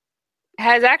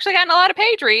has actually gotten a lot of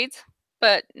page reads,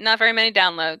 but not very many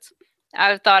downloads.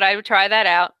 I thought I would try that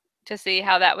out to see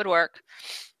how that would work.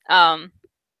 So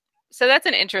that's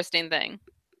an interesting thing.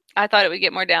 I thought it would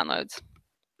get more downloads,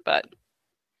 but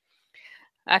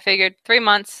I figured 3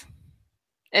 months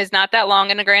is not that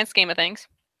long in the grand scheme of things.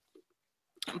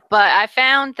 But I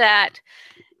found that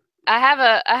I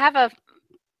have a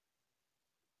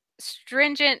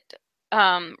stringent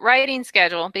writing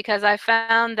schedule because I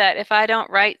found that if I don't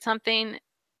write something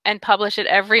and publish it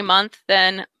every month,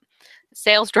 then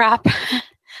sales drop.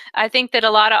 I think that a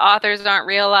lot of authors don't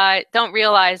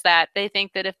realize that. They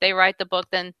think that if they write the book,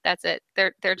 then that's it.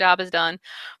 Their job is done.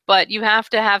 But you have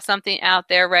to have something out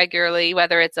there regularly,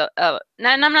 whether it's and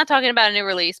I'm not talking about a new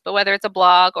release, but whether it's a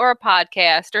blog or a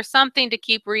podcast or something to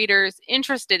keep readers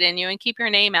interested in you and keep your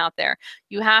name out there.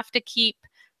 You have to keep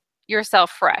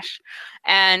yourself fresh.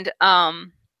 And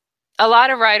a lot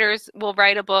of writers will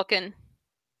write a book and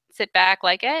sit back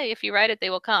like, hey, if you write it, they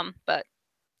will come. But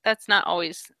that's not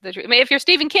always the truth. I mean, if you're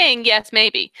Stephen King, yes,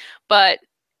 maybe. But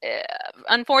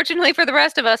unfortunately for the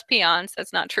rest of us peons,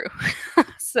 that's not true.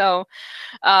 So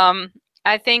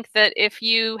I think that if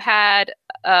you had,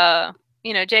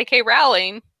 J.K.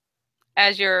 Rowling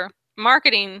as your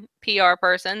marketing PR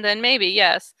person, then maybe,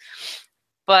 yes.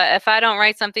 But if I don't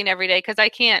write something every day, because I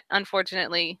can't,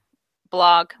 unfortunately,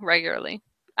 blog regularly.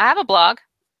 I have a blog.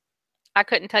 I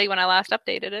couldn't tell you when I last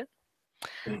updated it.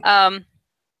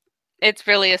 It's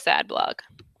really a sad blog.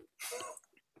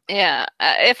 Yeah.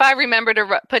 If I remember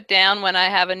to put down when I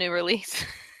have a new release,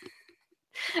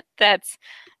 that's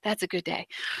a good day.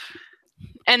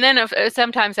 And then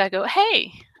sometimes I go,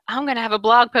 hey, I'm going to have a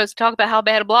blog post to talk about how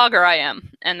bad a blogger I am.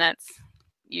 And that's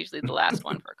usually the last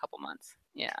one for a couple months.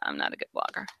 Yeah, I'm not a good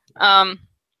blogger.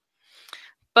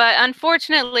 But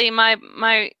unfortunately,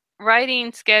 my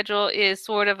writing schedule is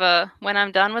sort of when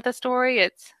I'm done with a story,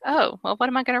 it's, what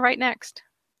am I going to write next?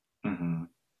 Mm-hmm.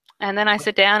 And then I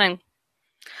sit down and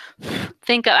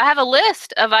I have a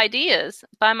list of ideas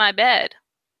by my bed,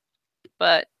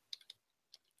 but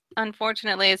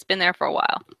unfortunately it's been there for a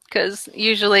while because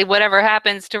usually whatever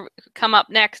happens to come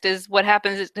up next is what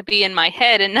happens to be in my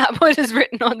head and not what is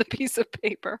written on the piece of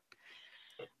paper.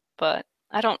 But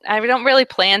I don't really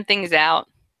plan things out.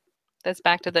 That's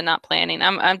back to the not planning.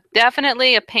 I'm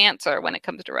definitely a pantser when it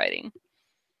comes to writing.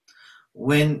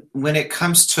 When it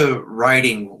comes to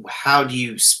writing, how do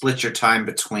you split your time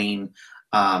between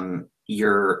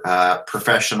your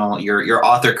professional, your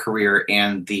author career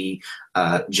and the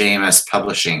JMS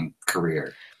publishing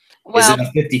career? Well, is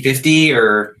it a 50-50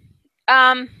 or?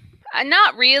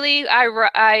 Not really.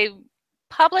 I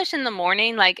publish in the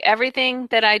morning. Like everything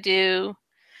that I do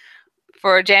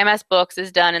for JMS Books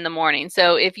is done in the morning.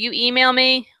 So if you email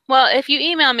me,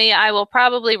 I will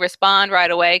probably respond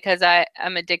right away because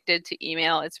I'm addicted to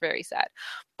email. It's very sad.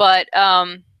 But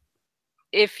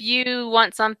if you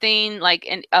want something like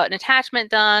an attachment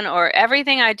done, or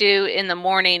everything I do in the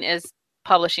morning is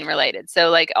publishing related. So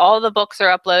like all the books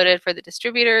are uploaded for the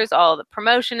distributors, all the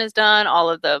promotion is done, all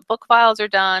of the book files are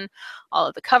done, all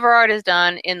of the cover art is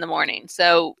done in the morning.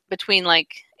 So between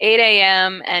like 8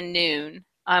 a.m. and noon,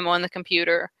 I'm on the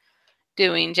computer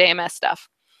doing JMS stuff.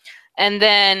 And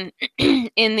then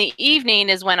in the evening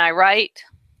is when I write.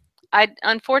 I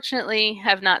unfortunately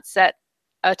have not set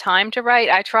a time to write.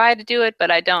 I try to do it,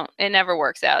 but I don't. It never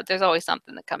works out. There's always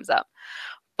something that comes up.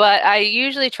 But I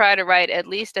usually try to write at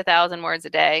least 1,000 words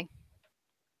a day.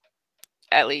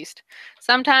 At least.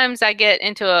 Sometimes I get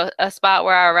into a spot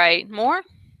where I write more.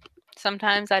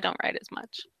 Sometimes I don't write as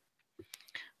much.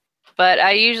 But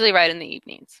I usually write in the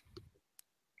evenings.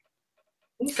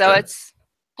 Okay. So it's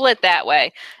split that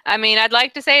way. I mean, I'd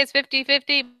like to say it's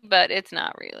 50-50, but it's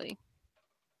not really.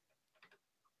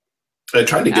 And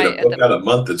trying to get a book out a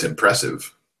month is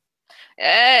impressive.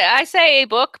 I say a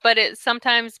book, but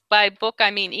sometimes by book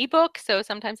I mean ebook, so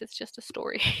sometimes it's just a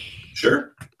story.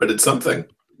 Sure, but it's something.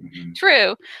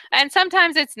 True. And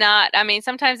sometimes it's not. I mean,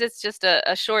 sometimes it's just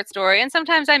a short story, and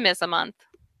sometimes I miss a month.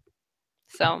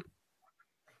 So,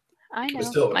 I know. But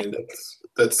still, I mean,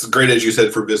 that's great, as you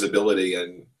said, for visibility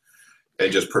and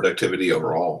just productivity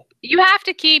overall. You have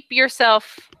to keep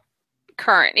yourself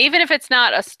current, even if it's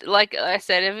not like I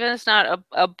said, if it's not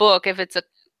a book, if it's a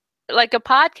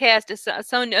podcast is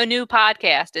so a new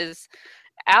podcast is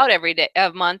out every day,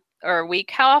 a month or a week.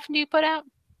 How often do you put out?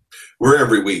 We're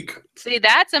every week. See,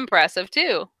 that's impressive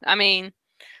too. I mean,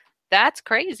 that's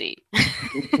crazy.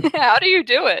 How do you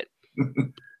do it?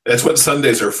 That's what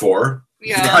Sundays are for.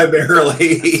 Yeah.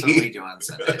 Primarily. That's what we do on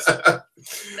Sundays.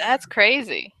 That's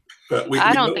crazy. But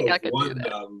I don't think I could do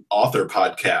that. Author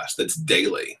podcast that's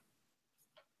daily.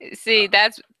 See,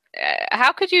 that's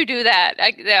how could you do that?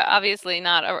 They're obviously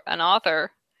not an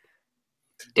author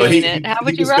doing it. How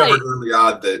would you write? He discovered early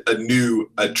on that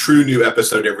a true new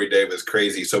episode every day was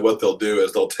crazy. So what they'll do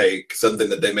is they'll take something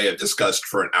that they may have discussed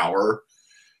for an hour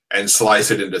and slice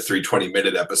it into 3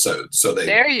 20-minute episodes. So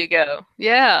there you go.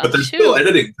 Yeah. But there's still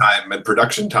editing time and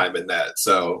production time in that.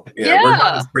 So yeah, we're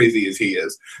not as crazy as he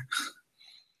is.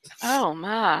 Oh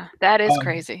my, that is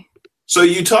crazy. So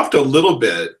you talked a little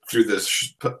bit through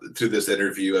this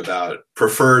interview about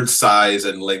preferred size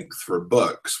and length for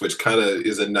books, which kind of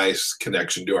is a nice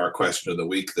connection to our question of the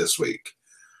week this week.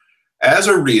 As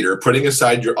a reader, putting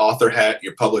aside your author hat,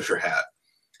 your publisher hat,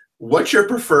 what's your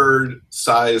preferred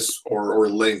size or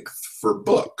length for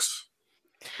books?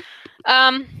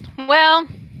 Well,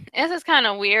 this is kind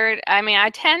of weird. I mean, I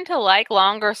tend to like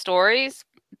longer stories,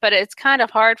 but it's kind of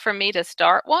hard for me to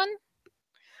start one.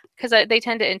 Because they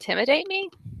tend to intimidate me,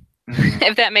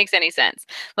 if that makes any sense.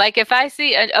 Like if I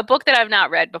see a book that I've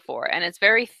not read before and it's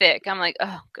very thick, I'm like,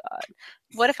 oh God,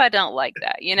 what if I don't like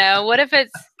that? You know, what if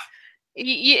it's,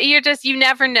 you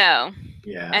never know.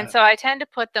 Yeah. And so I tend to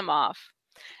put them off.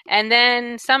 And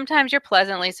then sometimes you're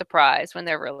pleasantly surprised when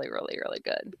they're really, really, really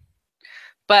good.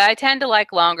 But I tend to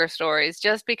like longer stories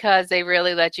just because they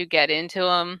really let you get into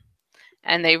them.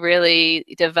 And they really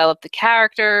develop the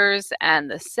characters and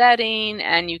the setting,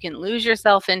 and you can lose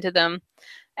yourself into them.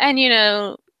 And,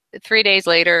 3 days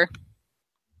later,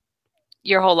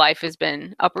 your whole life has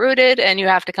been uprooted, and you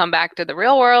have to come back to the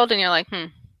real world, and you're like,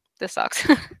 this sucks.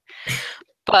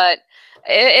 But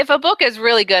if a book is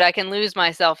really good, I can lose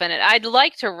myself in it. I'd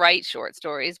like to write short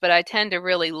stories, but I tend to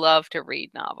really love to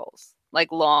read novels,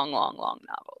 like long, long, long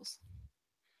novels.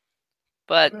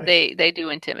 But right. They do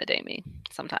intimidate me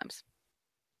sometimes.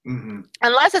 Mm-hmm.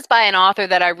 Unless it's by an author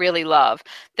that I really love,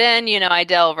 then, I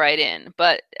delve right in.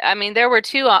 But, I mean, there were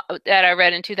 2 that I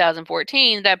read in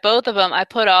 2014 that both of them I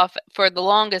put off for the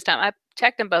longest time. I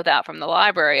checked them both out from the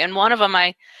library, and one of them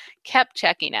I kept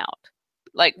checking out,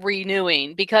 like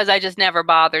renewing, because I just never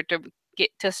bothered to get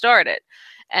to start it.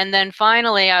 And then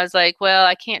finally I was like, well,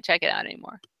 I can't check it out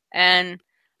anymore, and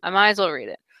I might as well read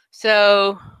it.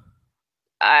 So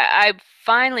I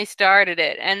finally started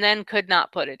it and then could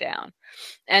not put it down.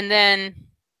 And then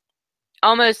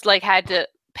almost like had to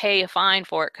pay a fine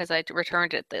for it because I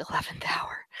returned it at the 11th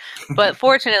hour. But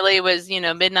fortunately, it was,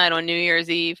 midnight on New Year's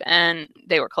Eve and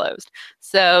they were closed.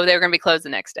 So they were going to be closed the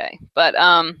next day. But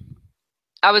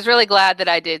I was really glad that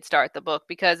I did start the book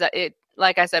because it,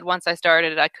 like I said, once I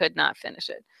started it, I could not finish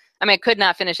it. I mean, I could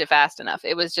not finish it fast enough.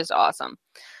 It was just awesome.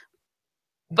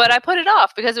 But I put it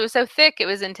off because it was so thick, it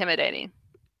was intimidating.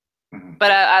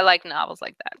 But I like novels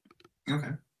like that. Okay.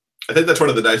 I think that's one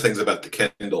of the nice things about the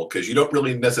Kindle, because you don't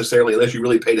really necessarily, unless you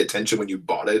really paid attention when you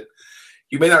bought it,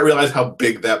 you may not realize how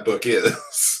big that book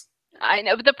is. I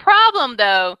know, but the problem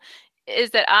though is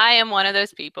that I am one of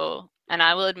those people, and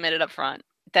I will admit it up front,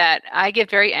 that I get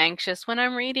very anxious when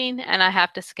I'm reading and I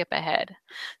have to skip ahead.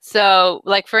 So,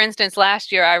 like for instance,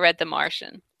 last year I read The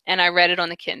Martian and I read it on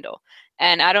the Kindle.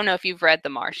 And I don't know if you've read The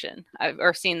Martian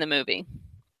or seen the movie,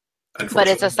 but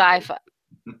it's a sci-fi.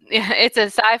 It's a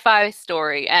sci-fi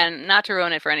story, and not to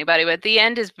ruin it for anybody, but the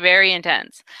end is very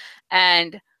intense.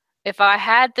 And if I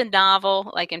had the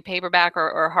novel like in paperback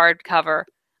or hardcover,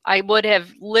 I would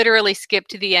have literally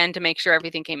skipped to the end to make sure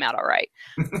everything came out all right.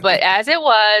 But as it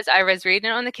was, I was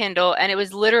reading it on the Kindle, and it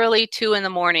was literally 2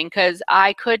 a.m. because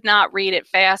I could not read it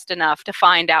fast enough to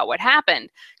find out what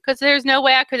happened. Because there's no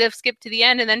way I could have skipped to the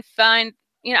end and then find,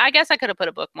 I guess I could have put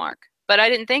a bookmark, but I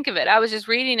didn't think of it. I was just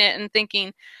reading it and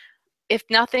thinking, if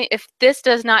this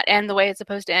does not end the way it's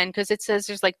supposed to end, because it says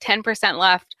there's like 10%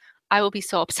 left, I will be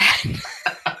so upset.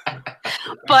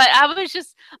 But I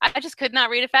just could not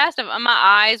read it fast enough. My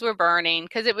eyes were burning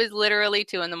because it was literally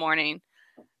 2 a.m.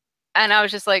 And I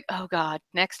was just like, oh God,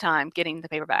 next time getting the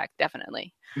paperback,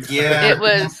 definitely. Yeah. It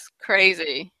was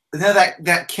crazy. No,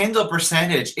 that Kindle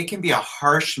percentage, it can be a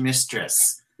harsh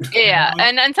mistress. Yeah,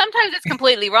 and sometimes it's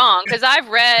completely wrong, because I've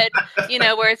read,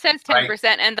 where it says 10%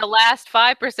 right, and the last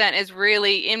 5% is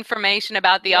really information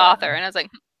about the author. And I was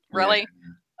like, really? Yeah.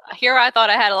 Here I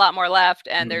thought I had a lot more left,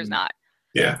 and there's not.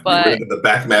 Yeah, but the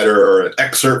back matter or an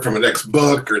excerpt from a next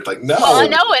book, or it's like, no. Well, I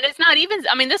know, and it's not even,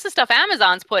 this is stuff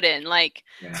Amazon's put in. Like,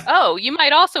 oh, you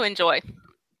might also enjoy.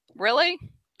 Really?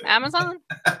 Amazon?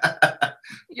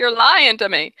 You're lying to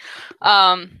me.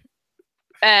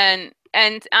 And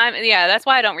that's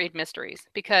why I don't read mysteries,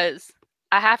 because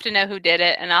I have to know who did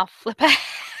it, and I'll flip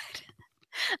ahead.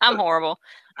 I'm horrible.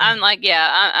 I'm like,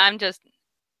 I'm just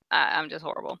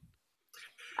horrible.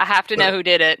 I have to know who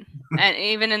did it, and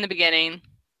even in the beginning,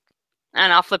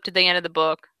 and I'll flip to the end of the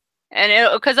book,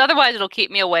 and because otherwise it'll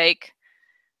keep me awake,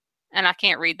 and I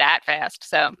can't read that fast.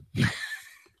 So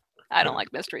I don't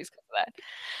like mysteries because of that.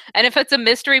 And if it's a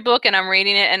mystery book and I'm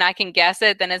reading it and I can guess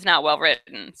it, then it's not well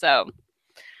written. So.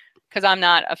 Because I'm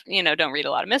not, don't read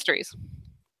a lot of mysteries.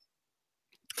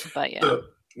 But yeah. So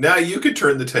now you could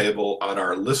turn the table on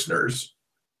our listeners.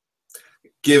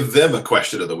 Give them a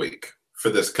question of the week for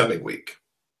this coming week.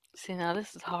 See, now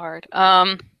this is hard.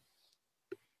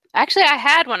 Actually, I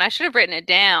had one. I should have written it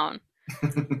down.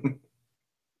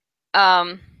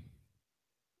 Oh,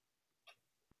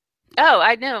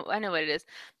 I know what it is.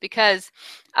 Because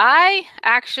I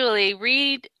actually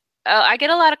read. I get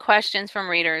a lot of questions from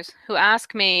readers who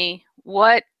ask me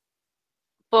what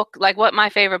my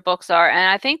favorite books are, and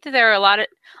I think that there are a lot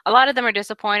of them are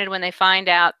disappointed when they find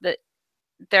out that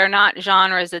they're not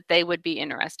genres that they would be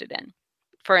interested in.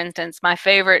 For instance, my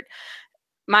favorite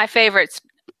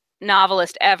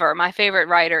novelist ever, my favorite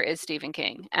writer is Stephen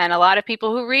King, and a lot of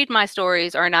people who read my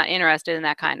stories are not interested in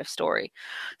that kind of story,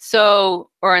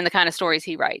 or in the kind of stories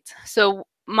he writes. So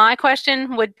my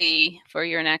question would be for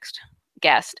your next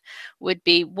guest would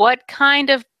be, what kind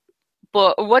of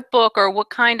book or what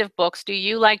kind of books do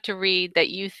you like to read that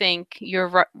you think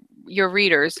your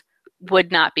readers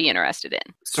would not be interested in?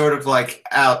 Sort of like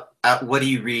what do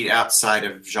you read outside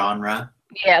of genre?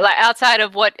 Yeah, like outside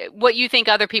of what you think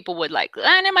other people would like.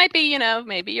 And it might be,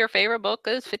 maybe your favorite book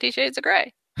is 50 Shades of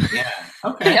Grey. Yeah.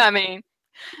 Okay.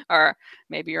 Or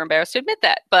maybe you're embarrassed to admit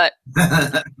that, but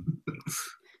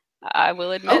I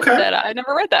will admit that I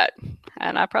never read that.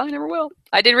 And I probably never will.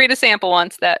 I did read a sample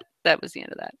once. That was the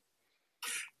end of that.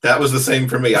 That was the same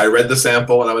for me. I read the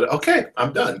sample and I went, okay,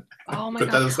 I'm done. Oh my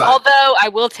God. Although I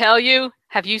will tell you,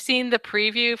 have you seen the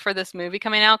preview for this movie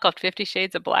coming out called 50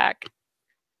 Shades of Black?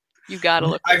 You got to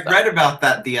look. I read about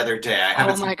that the other day.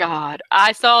 Oh my God.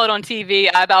 I saw it on TV.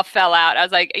 I about fell out. I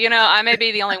was like, I may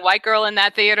be the only white girl in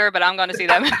that theater, but I'm going to see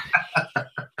that movie.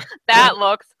 That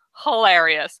looks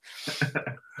hilarious.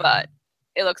 But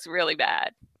it looks really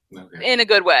bad. Okay. In a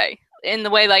good way. In the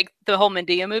way like the whole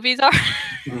Medea movies are.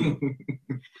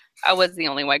 I was the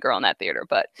only white girl in that theater,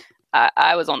 but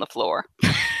I was on the floor.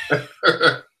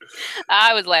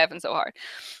 I was laughing so hard.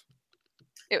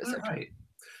 It was so right.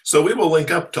 So we will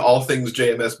link up to all things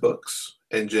JMS Books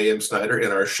and J.M. Snyder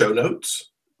in our show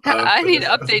notes. I need to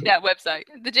update that website.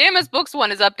 The JMS Books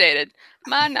one is updated.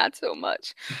 Mine, not so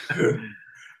much.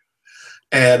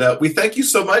 And we thank you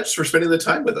so much for spending the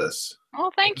time with us.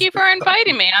 Well, thank you for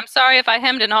inviting me. I'm sorry if I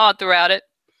hemmed and hawed throughout it.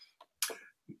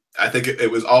 I think it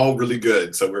was all really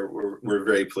good, so we're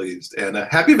very pleased. And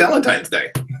happy Valentine's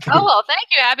Day. Oh, well, thank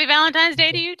you. Happy Valentine's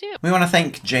Day to you, too. We want to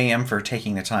thank JM for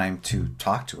taking the time to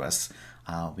talk to us.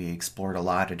 We explored a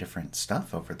lot of different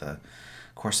stuff over the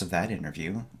course of that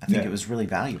interview. I think it was really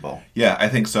valuable. Yeah, I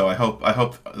think so. I hope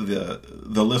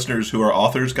the listeners who are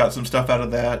authors got some stuff out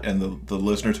of that, and the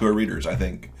listeners who are readers, I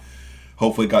think,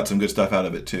 hopefully got some good stuff out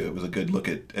of it too. It was a good look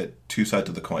at two sides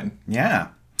of the coin. Yeah.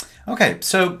 Okay,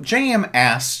 so JM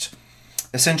asked,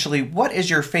 essentially, what is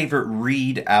your favorite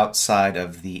read outside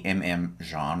of the MM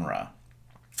genre?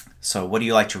 So what do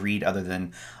you like to read other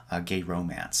than gay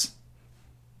romance?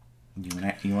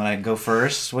 You want to go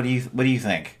first? What do you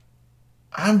think?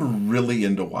 I'm really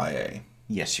into YA.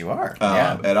 Yes, you are.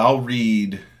 Yeah. And I'll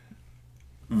read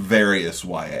various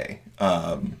YA.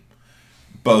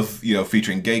 Both,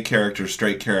 featuring gay characters,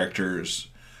 straight characters.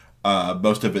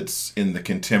 Most of it's in the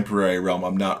contemporary realm.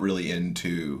 I'm not really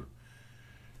into...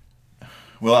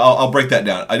 Well, I'll break that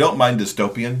down. I don't mind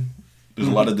dystopian. There's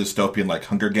a lot of dystopian, like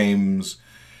Hunger Games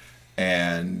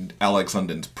and Alex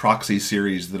London's Proxy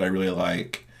series that I really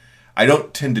like. I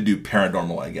don't tend to do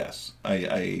paranormal, I guess.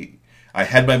 I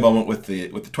had my moment with the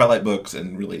Twilight books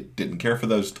and really didn't care for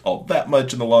those all that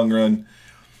much in the long run.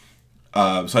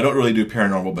 So I don't really do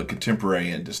paranormal, but contemporary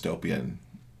and dystopian,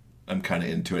 I'm kind of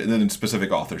into it. And then in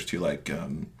specific authors too, like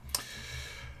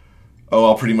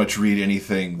I'll pretty much read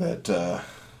anything that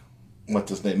what's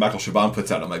his name, Michael Chabon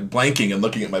puts out. I'm like blanking and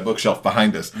looking at my bookshelf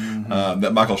behind us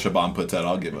that Michael Chabon puts out.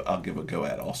 I'll give a go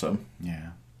at also.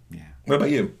 Yeah. What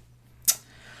about you?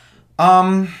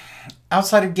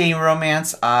 Outside of gay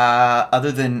romance,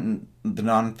 other than the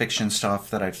nonfiction stuff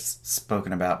that I've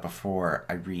spoken about before,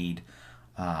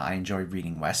 I enjoy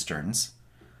reading Westerns.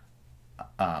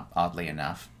 Oddly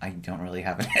enough, I don't really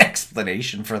have an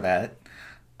explanation for that,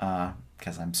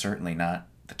 because I'm certainly not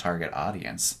the target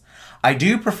audience. I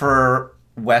do prefer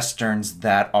Westerns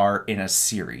that are in a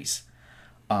series.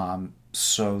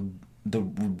 So the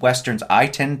Westerns I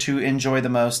tend to enjoy the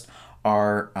most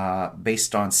are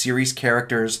based on series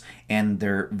characters, and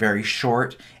they're very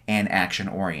short and action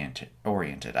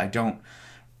oriented. I don't.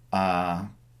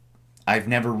 I've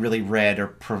never really read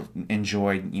or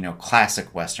enjoyed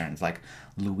classic westerns like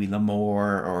Louis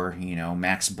L'Amour or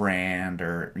Max Brand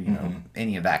or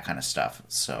any of that kind of stuff.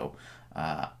 So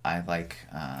I like.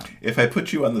 If I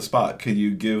put you on the spot, could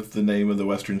you give the name of the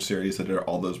Western series that are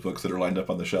all those books that are lined up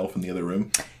on the shelf in the other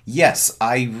room? Yes,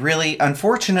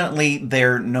 unfortunately,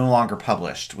 they're no longer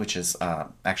published, which is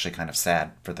actually kind of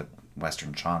sad for the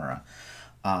Western genre.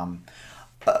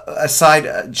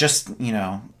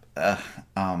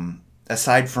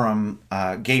 Aside from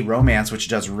gay romance, which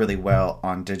does really well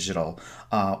on digital,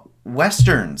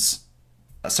 Westerns,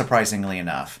 surprisingly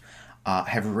enough,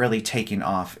 have really taken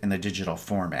off in the digital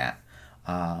format.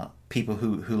 People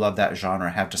who love that genre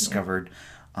have discovered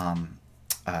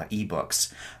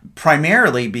ebooks,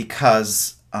 primarily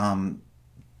because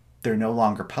they're no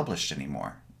longer published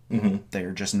anymore. Mm-hmm.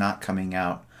 They're just not coming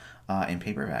out in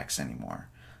paperbacks anymore.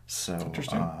 So,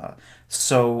 interesting.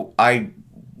 So I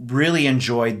really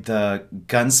enjoyed the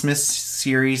Gunsmith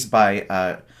series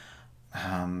by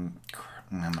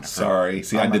Sorry,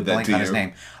 see, I did that to you. His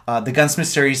name. The Gunsmith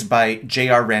series by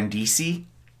J.R. Randisi,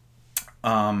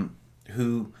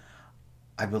 who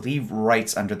I believe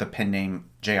writes under the pen name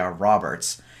J.R.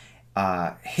 Roberts.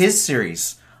 His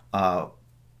series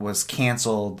was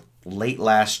canceled late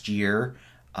last year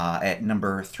at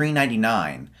number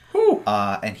 399,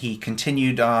 and he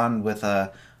continued on with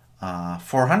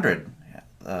 400.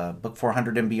 Book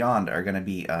 400 and beyond are going to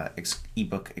be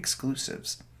ebook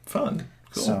exclusives. Fun.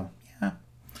 Cool. So, yeah.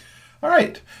 All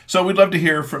right. So we'd love to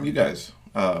hear from you guys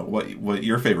what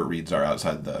your favorite reads are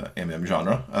outside the MM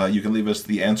genre. You can leave us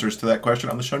the answers to that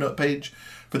question on the show note page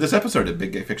for this episode at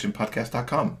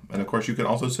biggayfictionpodcast.com. And, of course, you can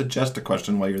also suggest a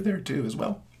question while you're there, too, as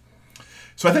well.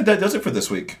 So I think that does it for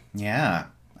this week. Yeah.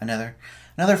 Another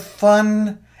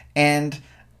fun and...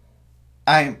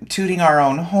 I'm tooting our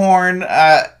own horn.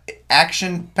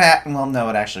 Action-packed. Well, no,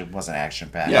 it actually wasn't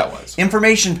action-packed. Yeah, it was.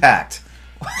 Information-packed.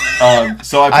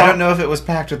 So I don't know if it was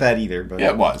packed with that either. But yeah,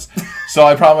 it was. So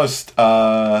I promised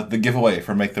the giveaway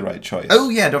for Make the Right Choice. Oh,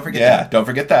 yeah, don't forget that. Yeah, don't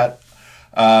forget that.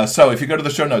 So if you go to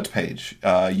the show notes page,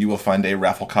 you will find a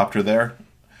Rafflecopter there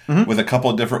with a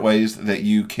couple of different ways that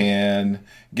you can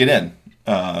get in.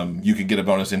 You can get a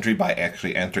bonus entry by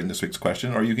actually answering this week's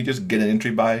question, or you can just get an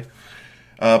entry by...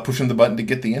 pushing the button to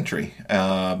get the entry.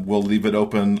 We'll leave it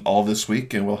open all this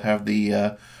week, and we'll have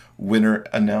the winner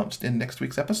announced in next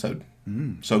week's episode.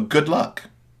 So good luck.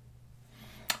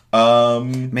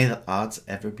 May the odds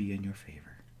ever be in your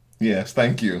favor. Yes,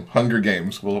 thank you. Hunger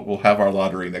Games. We'll have our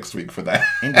lottery next week for that.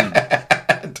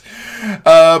 Indeed.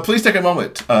 Please take a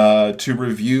moment to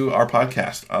review our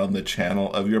podcast on the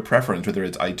channel of your preference, whether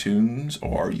it's iTunes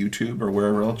or YouTube or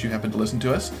wherever else you happen to listen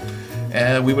to us.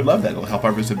 And we would love that. It'll help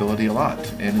our visibility a lot.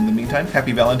 And in the meantime,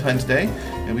 happy Valentine's Day,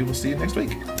 and we will see you next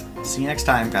week. See you next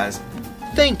time, guys.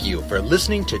 Thank you for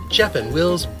listening to Jeff and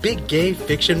Will's Big Gay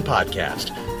Fiction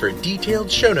Podcast. For detailed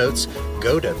show notes,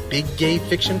 go to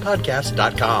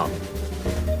biggayfictionpodcast.com.